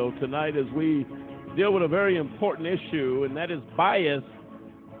Radio tonight as we deal with a very important issue, and that is bias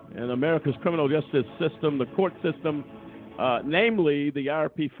in America's criminal justice system, the court system, namely the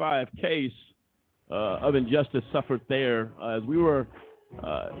IRP5 case of injustice suffered there. As we were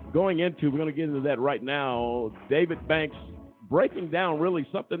we're going to get into that right now, David Banks breaking down really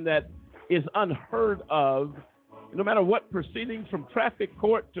something that is unheard of. No matter what proceedings from traffic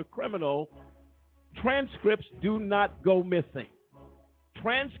court to criminal, transcripts do not go missing.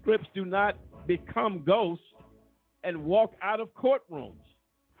 Transcripts do not become ghosts and walk out of courtrooms.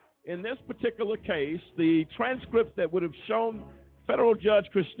 In this particular case, the transcripts that would have shown Federal Judge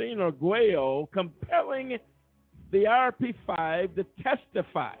Christine Arguello compelling the IRP5 to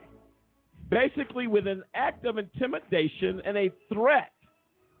testify, basically with an act of intimidation and a threat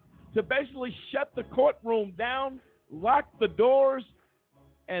to basically shut the courtroom down, lock the doors,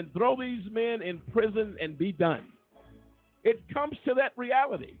 and throw these men in prison and be done. It comes to that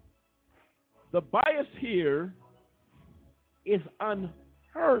reality. The bias here is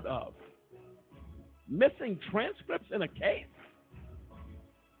unheard of. Missing transcripts in a case?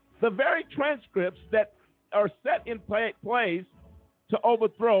 The very transcripts that are set in place to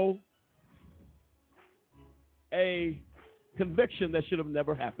overthrow a conviction that should have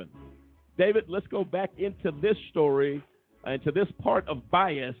never happened. David, let's go back into this story and to this part of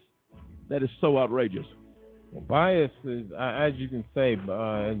bias that is so outrageous. Well, bias is, as you can say,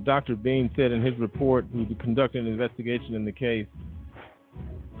 as Dr. Bean said in his report, he conducted an investigation in the case.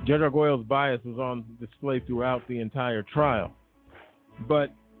 Judge Arguello's bias was on display throughout the entire trial.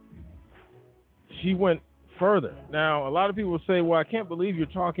 But she went further. Now, a lot of people will say, well, I can't believe you're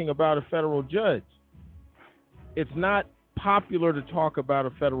talking about a federal judge. It's not popular to talk about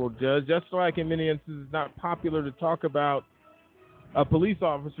a federal judge, just like in many instances it's not popular to talk about a police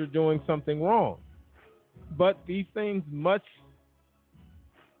officer doing something wrong. But these things must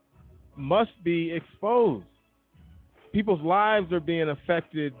be exposed. People's lives are being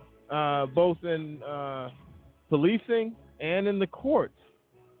affected both in policing and in the courts.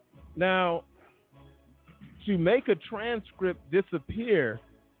 Now, to make a transcript disappear,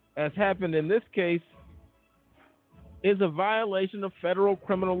 as happened in this case, is a violation of federal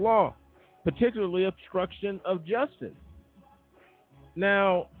criminal law, particularly obstruction of justice.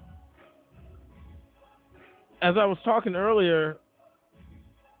 Now, as I was talking earlier,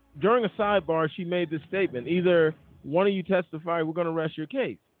 during a sidebar, she made this statement, either one of you testify, we're going to rest your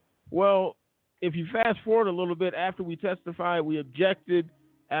case. Well, if you fast forward a little bit, after we testified, we objected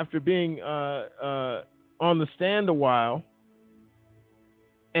after being on the stand a while,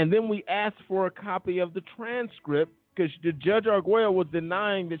 and then we asked for a copy of the transcript because Judge Arguello was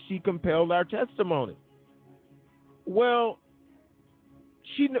denying that she compelled our testimony. Well,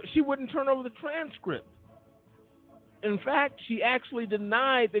 she wouldn't turn over the transcript. In fact, she actually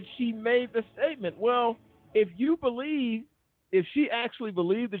denied that she made the statement. Well, if she actually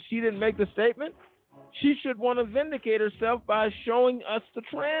believed that she didn't make the statement, she should want to vindicate herself by showing us the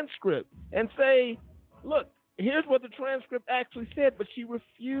transcript and say, look, here's what the transcript actually said, but she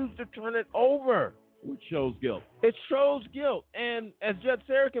refused to turn it over. Which shows guilt. It shows guilt. And as Judge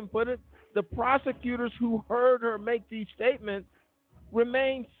Saracen put it, the prosecutors who heard her make these statements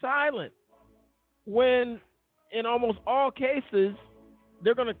remained silent when in almost all cases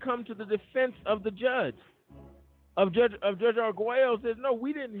they're going to come to the defense of the judge. Of Judge Arguello says, no,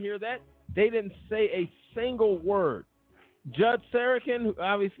 we didn't hear that. They didn't say a single word. Judge Sarakin, who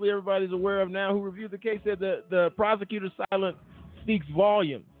obviously everybody's aware of now, who reviewed the case, said the prosecutor's silence speaks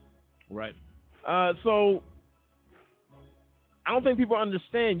volumes. Right. So I don't think people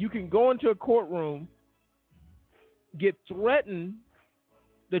understand. You can go into a courtroom, get threatened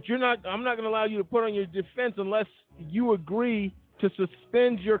that I'm not going to allow you to put on your defense unless you agree to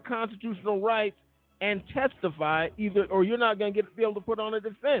suspend your constitutional rights and testify, or you're not going to be able to put on a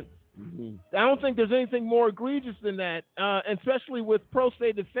defense. Mm-hmm. I don't think there's anything more egregious than that, especially with pro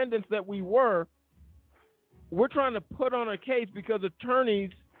se defendants that we're trying to put on a case because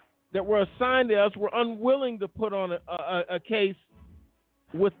attorneys that were assigned to us were unwilling to put on a case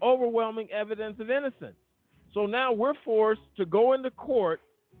with overwhelming evidence of innocence. So now we're forced to go into court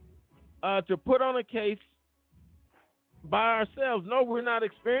to put on a case by ourselves. No, we're not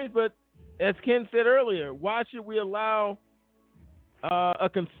experienced, but as Ken said earlier, why should we allow a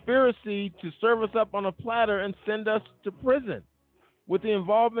conspiracy to serve us up on a platter and send us to prison with the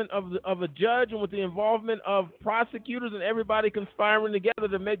involvement of a judge and with the involvement of prosecutors and everybody conspiring together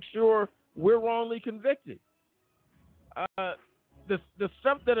to make sure we're wrongly convicted? The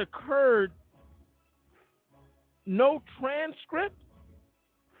stuff that occurred, no transcript.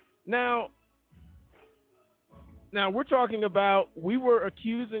 Now we're talking about, we were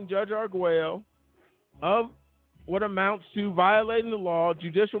accusing Judge Arguello of what amounts to violating the law,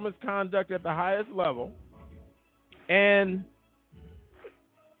 judicial misconduct at the highest level, and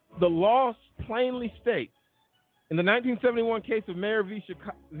the law plainly states, in the 1971 case of Mayor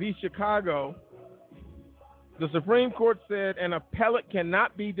v. Chicago, the Supreme Court said an appellate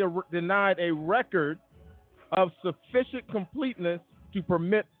cannot be denied a record of sufficient completeness to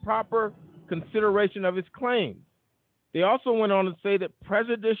permit proper consideration of his claims. They also went on to say that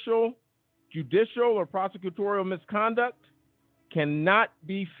prejudicial, judicial, or prosecutorial misconduct cannot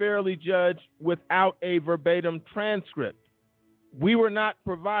be fairly judged without a verbatim transcript. We were not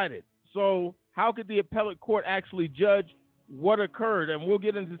provided. So how could the appellate court actually judge what occurred? And we'll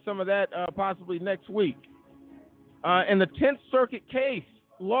get into some of that possibly next week. And the 10th Circuit case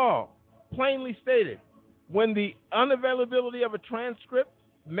law plainly stated, when the unavailability of a transcript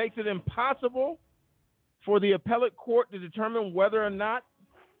makes it impossible for the appellate court to determine whether or not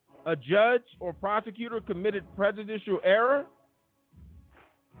a judge or prosecutor committed prejudicial error,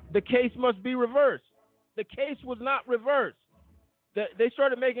 the case must be reversed. The case was not reversed. They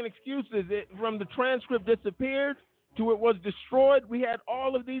started making excuses. From the transcript disappeared to it was destroyed, we had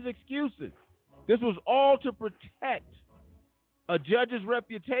all of these excuses. This was all to protect a judge's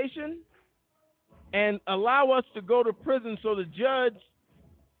reputation and allow us to go to prison so the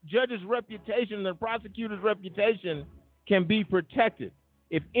judge's reputation, the prosecutor's reputation can be protected.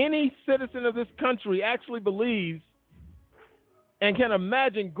 If any citizen of this country actually believes and can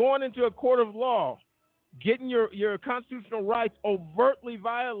imagine going into a court of law, getting your constitutional rights overtly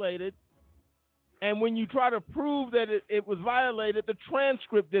violated, and when you try to prove that it was violated, the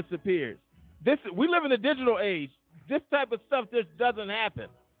transcript disappears. We live in a digital age. This type of stuff just doesn't happen.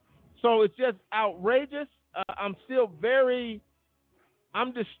 So it's just outrageous. I'm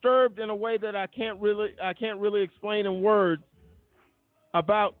disturbed in a way that I can't really explain in words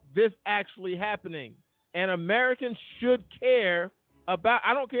about this actually happening. And Americans should care about,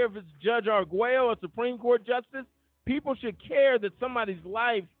 I don't care if it's Judge Arguello, a Supreme Court justice, people should care that somebody's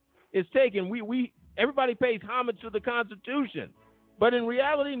life is taken. Everybody pays homage to the Constitution. But in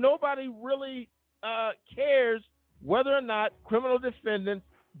reality, nobody really cares whether or not criminal defendants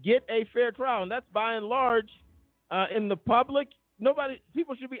get a fair trial. And that's by and large in the public.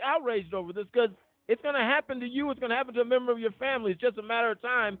 People should be outraged over this because it's going to happen to you. It's going to happen to a member of your family. It's just a matter of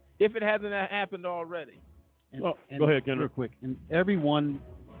time if it hasn't happened already. Go ahead, Kendra. Real quick. And everyone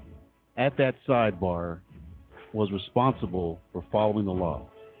at that sidebar was responsible for following the law.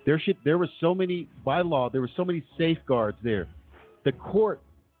 There were so many, by law, there were so many safeguards there. The court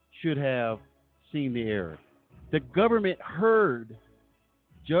should have seen the error. The government heard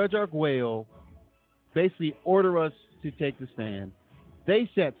Judge Arguello basically order us to take the stand. They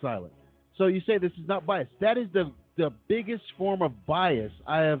sat silent. So you say this is not bias. That is the biggest form of bias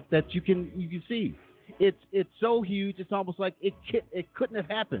that you can see. It's so huge. It's almost like it couldn't have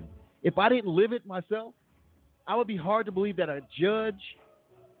happened. If I didn't live it myself, I would be hard to believe that a judge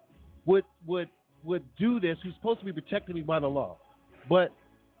would do this, who's supposed to be protecting me by the law. But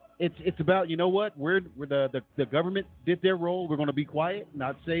it's about, you know what, the government did their role. We're going to be quiet,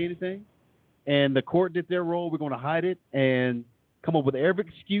 not say anything. And the court did their role. We're going to hide it and come up with every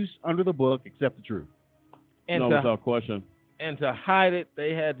excuse under the book except the truth. And without question. And to hide it,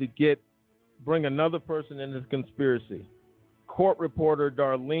 they had to bring another person in this conspiracy. court reporter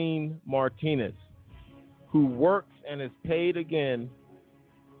Darlene Martinez, who works and is paid again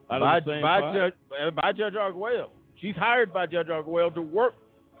by Judge Arguello. She's hired by Judge Arguello to work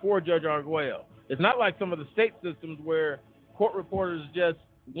for Judge Arguello. It's not like some of the state systems where court reporters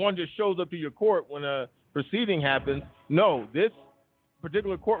one just shows up to your court when a proceeding happens. No, this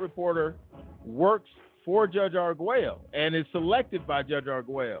particular court reporter works for Judge Arguello and is selected by Judge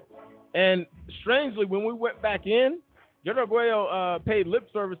Arguello. And strangely, when we went back in, Judge Arguello paid lip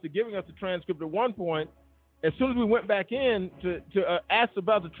service to giving us the transcript at one point. As soon as we went back in to ask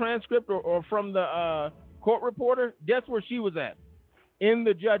about the transcript or from the court reporter, guess where she was at? In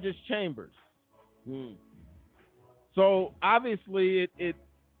the judge's chambers. So obviously it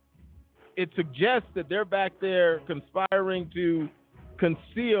suggests that they're back there conspiring to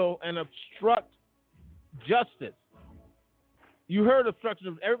conceal and obstruct justice.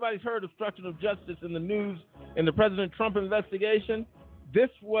 Everybody's heard obstruction of justice in the news in the President Trump investigation.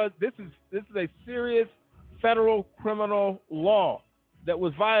 This is a serious federal criminal law that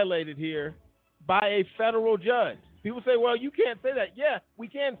was violated here by a federal judge. People say, well, you can't say that. Yeah, we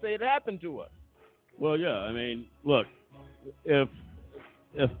can say it happened to us. Well, yeah, I mean, look, if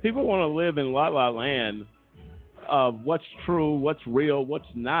people want to live in la-la land of what's true, what's real, what's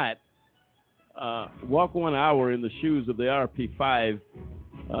not, walk 1 hour in the shoes of the IRP5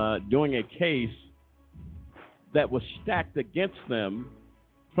 doing a case that was stacked against them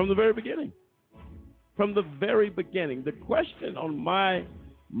from the very beginning. From the very beginning. The question on my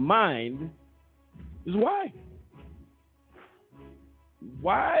mind is why?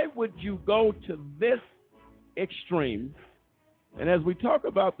 Why would you go to this extreme? And as we talk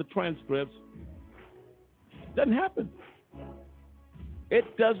about the transcripts, it doesn't happen. It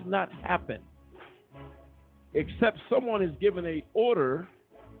does not happen. Except someone is given an order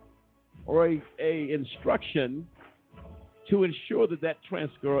or a instruction to ensure that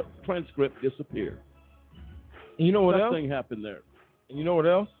transcript disappears. And you know what else? Nothing happened there. And you know what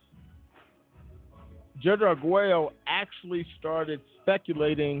else? Judge Arguello actually started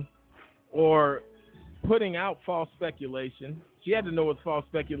speculating or putting out false speculation. She had to know it's false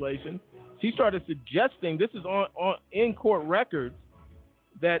speculation. She started suggesting, this is on in court records,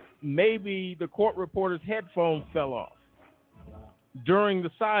 that maybe the court reporter's headphones fell off during the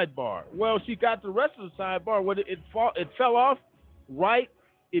sidebar. Well, she got the rest of the sidebar. It fell off right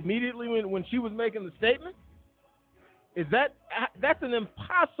immediately when she was making the statement? That's an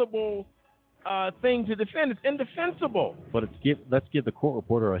impossible thing to defend. It's indefensible. But let's give the court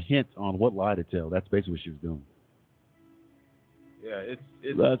reporter a hint on what lie to tell. That's basically what she was doing. Yeah,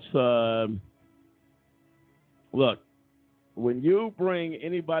 look, when you bring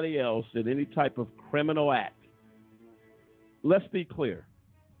anybody else in any type of criminal act, let's be clear.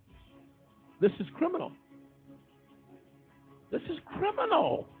 This is criminal. This is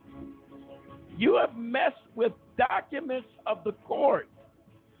criminal. You have messed with documents of the court.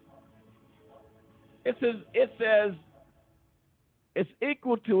 It's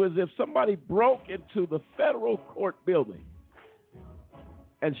equal to as if somebody broke into the federal court building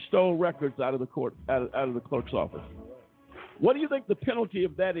and stole records out of the court, out of the clerk's office. What do you think the penalty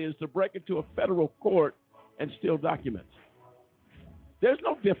of that is to break into a federal court and steal documents? There's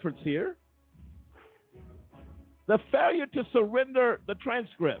no difference here. The failure to surrender the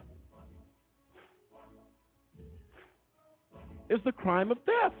transcript is the crime of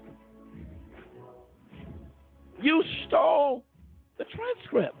theft. You stole the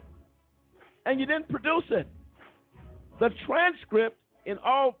transcript and you didn't produce it. The transcript, in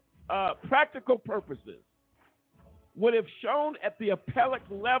all practical purposes, would have shown at the appellate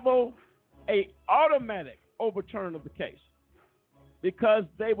level an automatic overturn of the case, because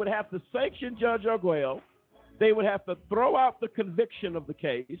they would have to sanction Judge Arguello. They would have to throw out the conviction of the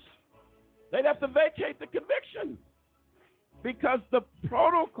case. They'd have to vacate the conviction, because the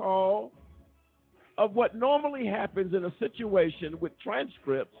protocol of what normally happens in a situation with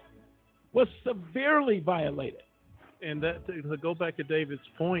transcripts was severely violated. And that, to go back to David's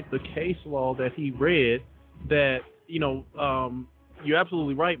point, the case law that he read, that, you're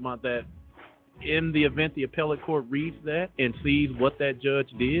absolutely right, Mont, that in the event the appellate court reads that and sees what that judge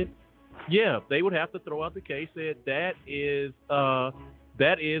did, yeah, they would have to throw out the case that is an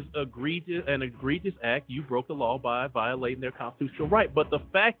egregious act. You broke the law by violating their constitutional right. But the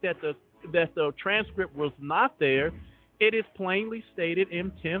fact that the transcript was not there, it is plainly stated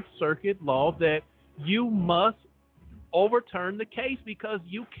in 10th Circuit law that you must overturn the case, because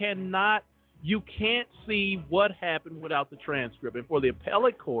you can't see what happened without the transcript. And for the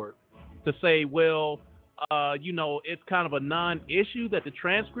appellate court to say, well, it's kind of a non-issue that the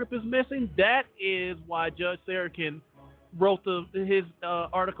transcript is missing, that is why Judge Sarah can wrote his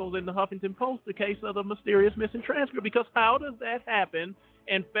articles in the Huffington Post, the case of the mysterious missing transcript. Because how does that happen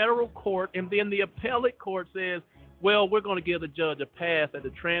in federal court, and then the appellate court says, well, we're going to give the judge a pass that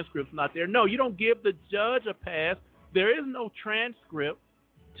the transcript's not there? No, you don't give the judge a pass. There is no transcript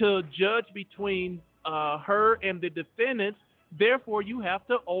to judge between her and the defendants. Therefore, you have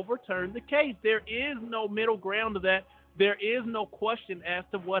to overturn the case. There is no middle ground to that. There is no question as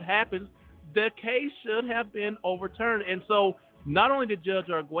to what happens. The case should have been overturned. And so not only did Judge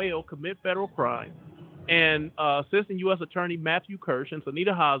Arguello commit federal crime, and Assistant U.S. Attorney Matthew Kirsch and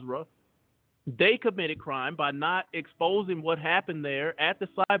Sunita Hazra, they committed crime by not exposing what happened there at the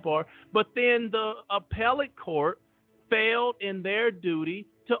sidebar, but then the appellate court failed in their duty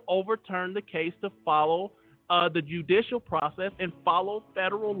to overturn the case, to follow the judicial process and follow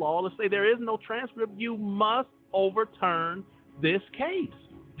federal law, to say there is no transcript. You must overturn this case.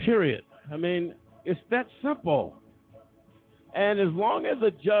 Period. I mean, it's that simple. And as long as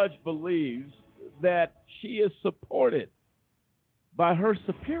a judge believes that she is supported by her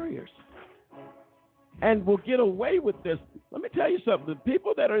superiors and will get away with this, let me tell you something. The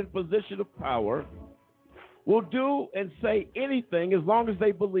people that are in position of power will do and say anything as long as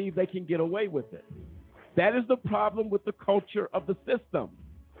they believe they can get away with it. That is the problem with the culture of the system.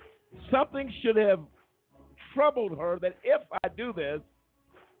 Something should have troubled her that if I do this,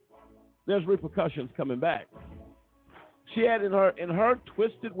 there's repercussions coming back. She had, in her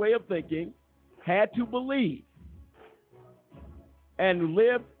twisted way of thinking, had to believe and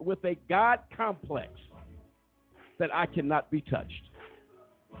live with a God complex that I cannot be touched.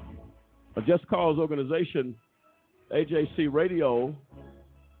 A Just Cause organization, AJC Radio,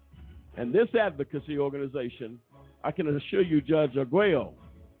 and this advocacy organization, I can assure you, Judge Arguello,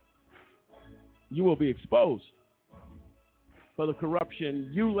 you will be exposed for the corruption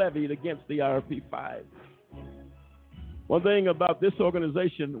you levied against the IRP5. One thing about this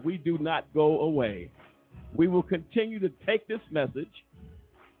organization, we do not go away. We will continue to take this message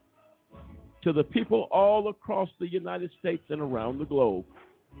to the people all across the United States and around the globe.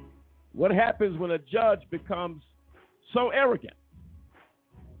 What happens when a judge becomes so arrogant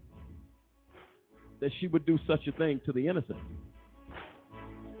that she would do such a thing to the innocent?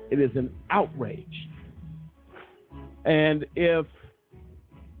 It is an outrage. And if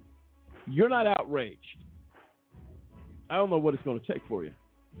you're not outraged, I don't know what it's going to take for you.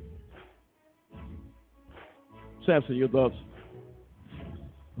 Samson, your thoughts?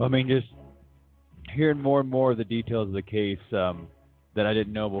 I mean, just hearing more and more of the details of the case that I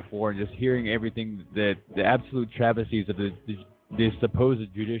didn't know before, and just hearing everything, that the absolute travesties of the supposed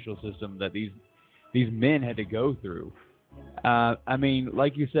judicial system that these men had to go through. I mean,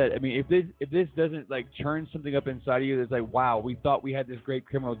 like you said, I mean, if this doesn't like churn something up inside of you, it's like, wow, we thought we had this great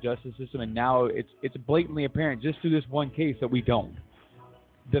criminal justice system, and now it's blatantly apparent just through this one case that we don't.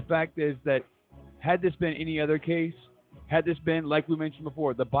 The fact is that had this been any other case, had this been, like we mentioned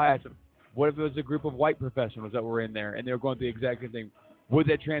before, the bias of, what if it was a group of white professionals that were in there and they were going through the exact same thing? Would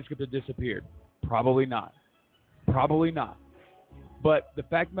that transcript have disappeared? Probably not. Probably not. But the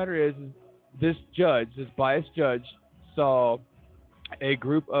fact of the matter is this judge, this biased judge, saw a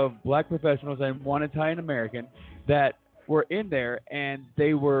group of black professionals and one Italian American that were in there, and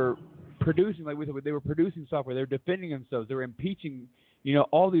they were producing, like we said, they were producing software. They were defending themselves. They were impeaching,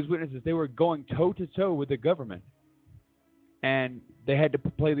 all these witnesses. They were going toe to toe with the government, and they had to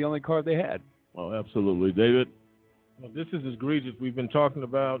play the only card they had. Oh, absolutely, David. Well, this is egregious. We've been talking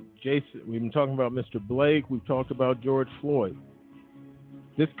about Jason. We've been talking about Mr. Blake. We've talked about George Floyd.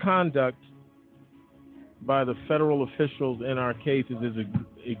 This conduct by the federal officials in our case is as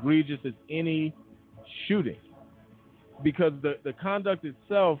egregious as any shooting, because the conduct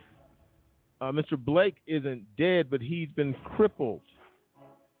itself, Mr. Blake isn't dead, but he's been crippled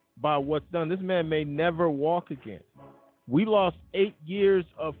by what's done. This man may never walk again. We lost 8 years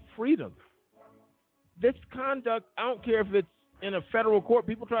of freedom. This conduct, I don't care if it's in a federal court,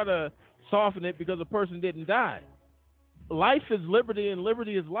 people try to soften it because a person didn't die. Life is liberty, and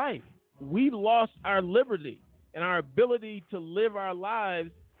liberty is life. We lost our liberty and our ability to live our lives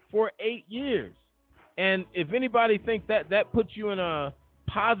for 8 years. And if anybody thinks that puts you in a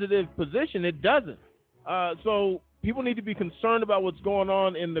positive position, it doesn't. So people need to be concerned about what's going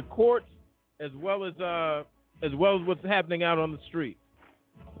on in the courts as well as what's happening out on the street.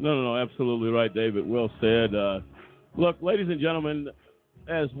 No, absolutely right, David. Well said. Look, ladies and gentlemen,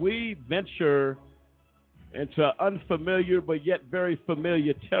 as we venture into unfamiliar but yet very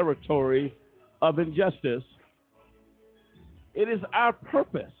familiar territory of injustice, it is our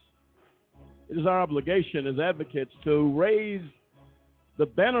purpose, it is our obligation as advocates to raise the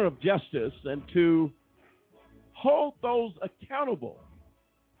banner of justice and to hold those accountable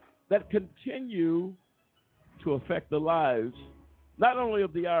that continue to affect the lives not only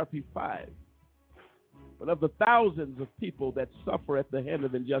of the IRP5, but of the thousands of people that suffer at the hand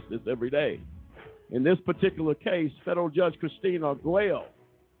of injustice every day. In this particular case, Federal Judge Christine Arguello,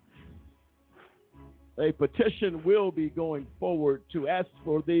 a petition will be going forward to ask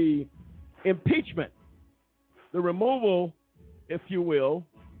for the impeachment, the removal, if you will,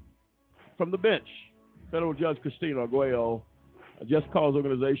 from the bench. Federal Judge Christine Arguello, a Just Cause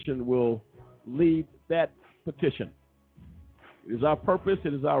organization, will lead that petition. It is our purpose,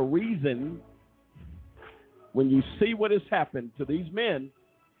 it is our reason. When you see what has happened to these men,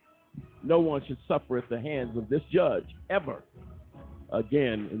 no one should suffer at the hands of this judge ever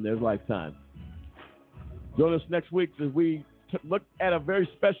again in their lifetime. Join us next week as we look at a very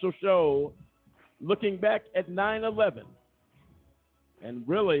special show looking back at 9/11 and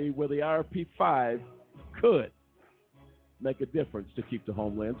really where the IRP5 could make a difference to keep the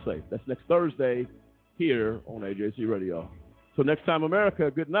homeland safe. That's next Thursday here on AJC Radio. So next time, America,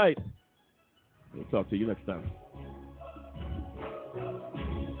 good night. We'll talk to you next time.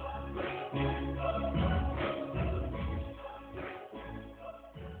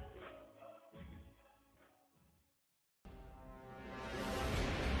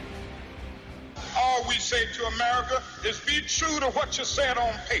 All we say to America is be true to what you said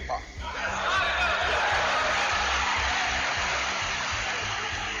on paper.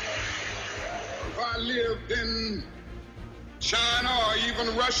 If I lived in China or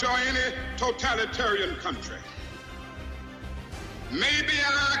even Russia or any totalitarian country, maybe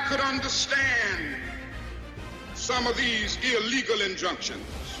I could understand some of these illegal injunctions.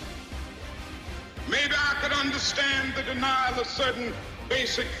 Maybe I could understand the denial of certain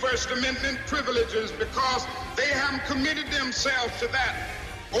basic First Amendment privileges because they haven't committed themselves to that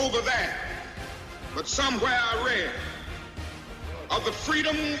over there. But somewhere I read of the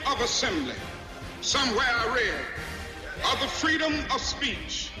freedom of assembly. Somewhere I read of the freedom of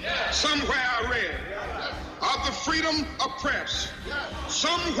speech. Somewhere I read of the freedom of press.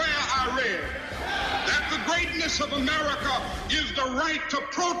 Somewhere I read that the greatness of America is the right to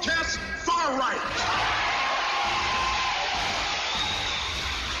protest far right.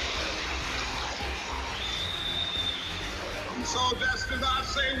 And so just as I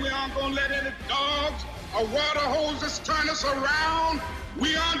say we aren't going to let any dogs or water hoses turn us around,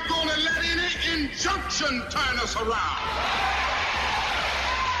 we aren't going to let any injunction turn us around.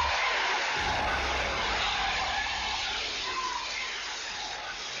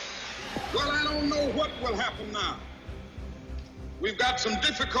 Well, I don't know what will happen now. We've got some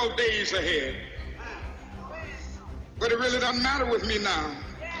difficult days ahead. But it really doesn't matter with me now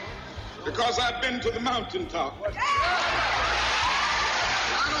because I've been to the mountaintop.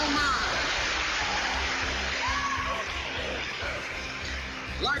 I don't mind.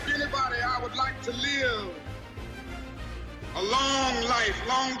 Like anybody, I would like to live a long life.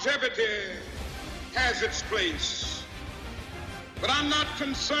 Longevity has its place. But I'm not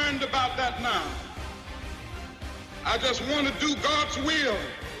concerned about that now. I just want to do God's will.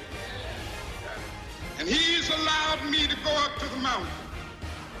 And He's allowed me to go up to the mountain.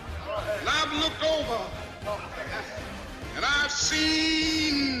 And I've looked over and I've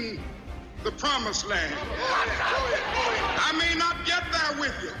seen the promised land. I may not get there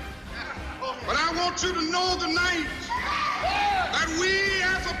with you, but I want you to know tonight that we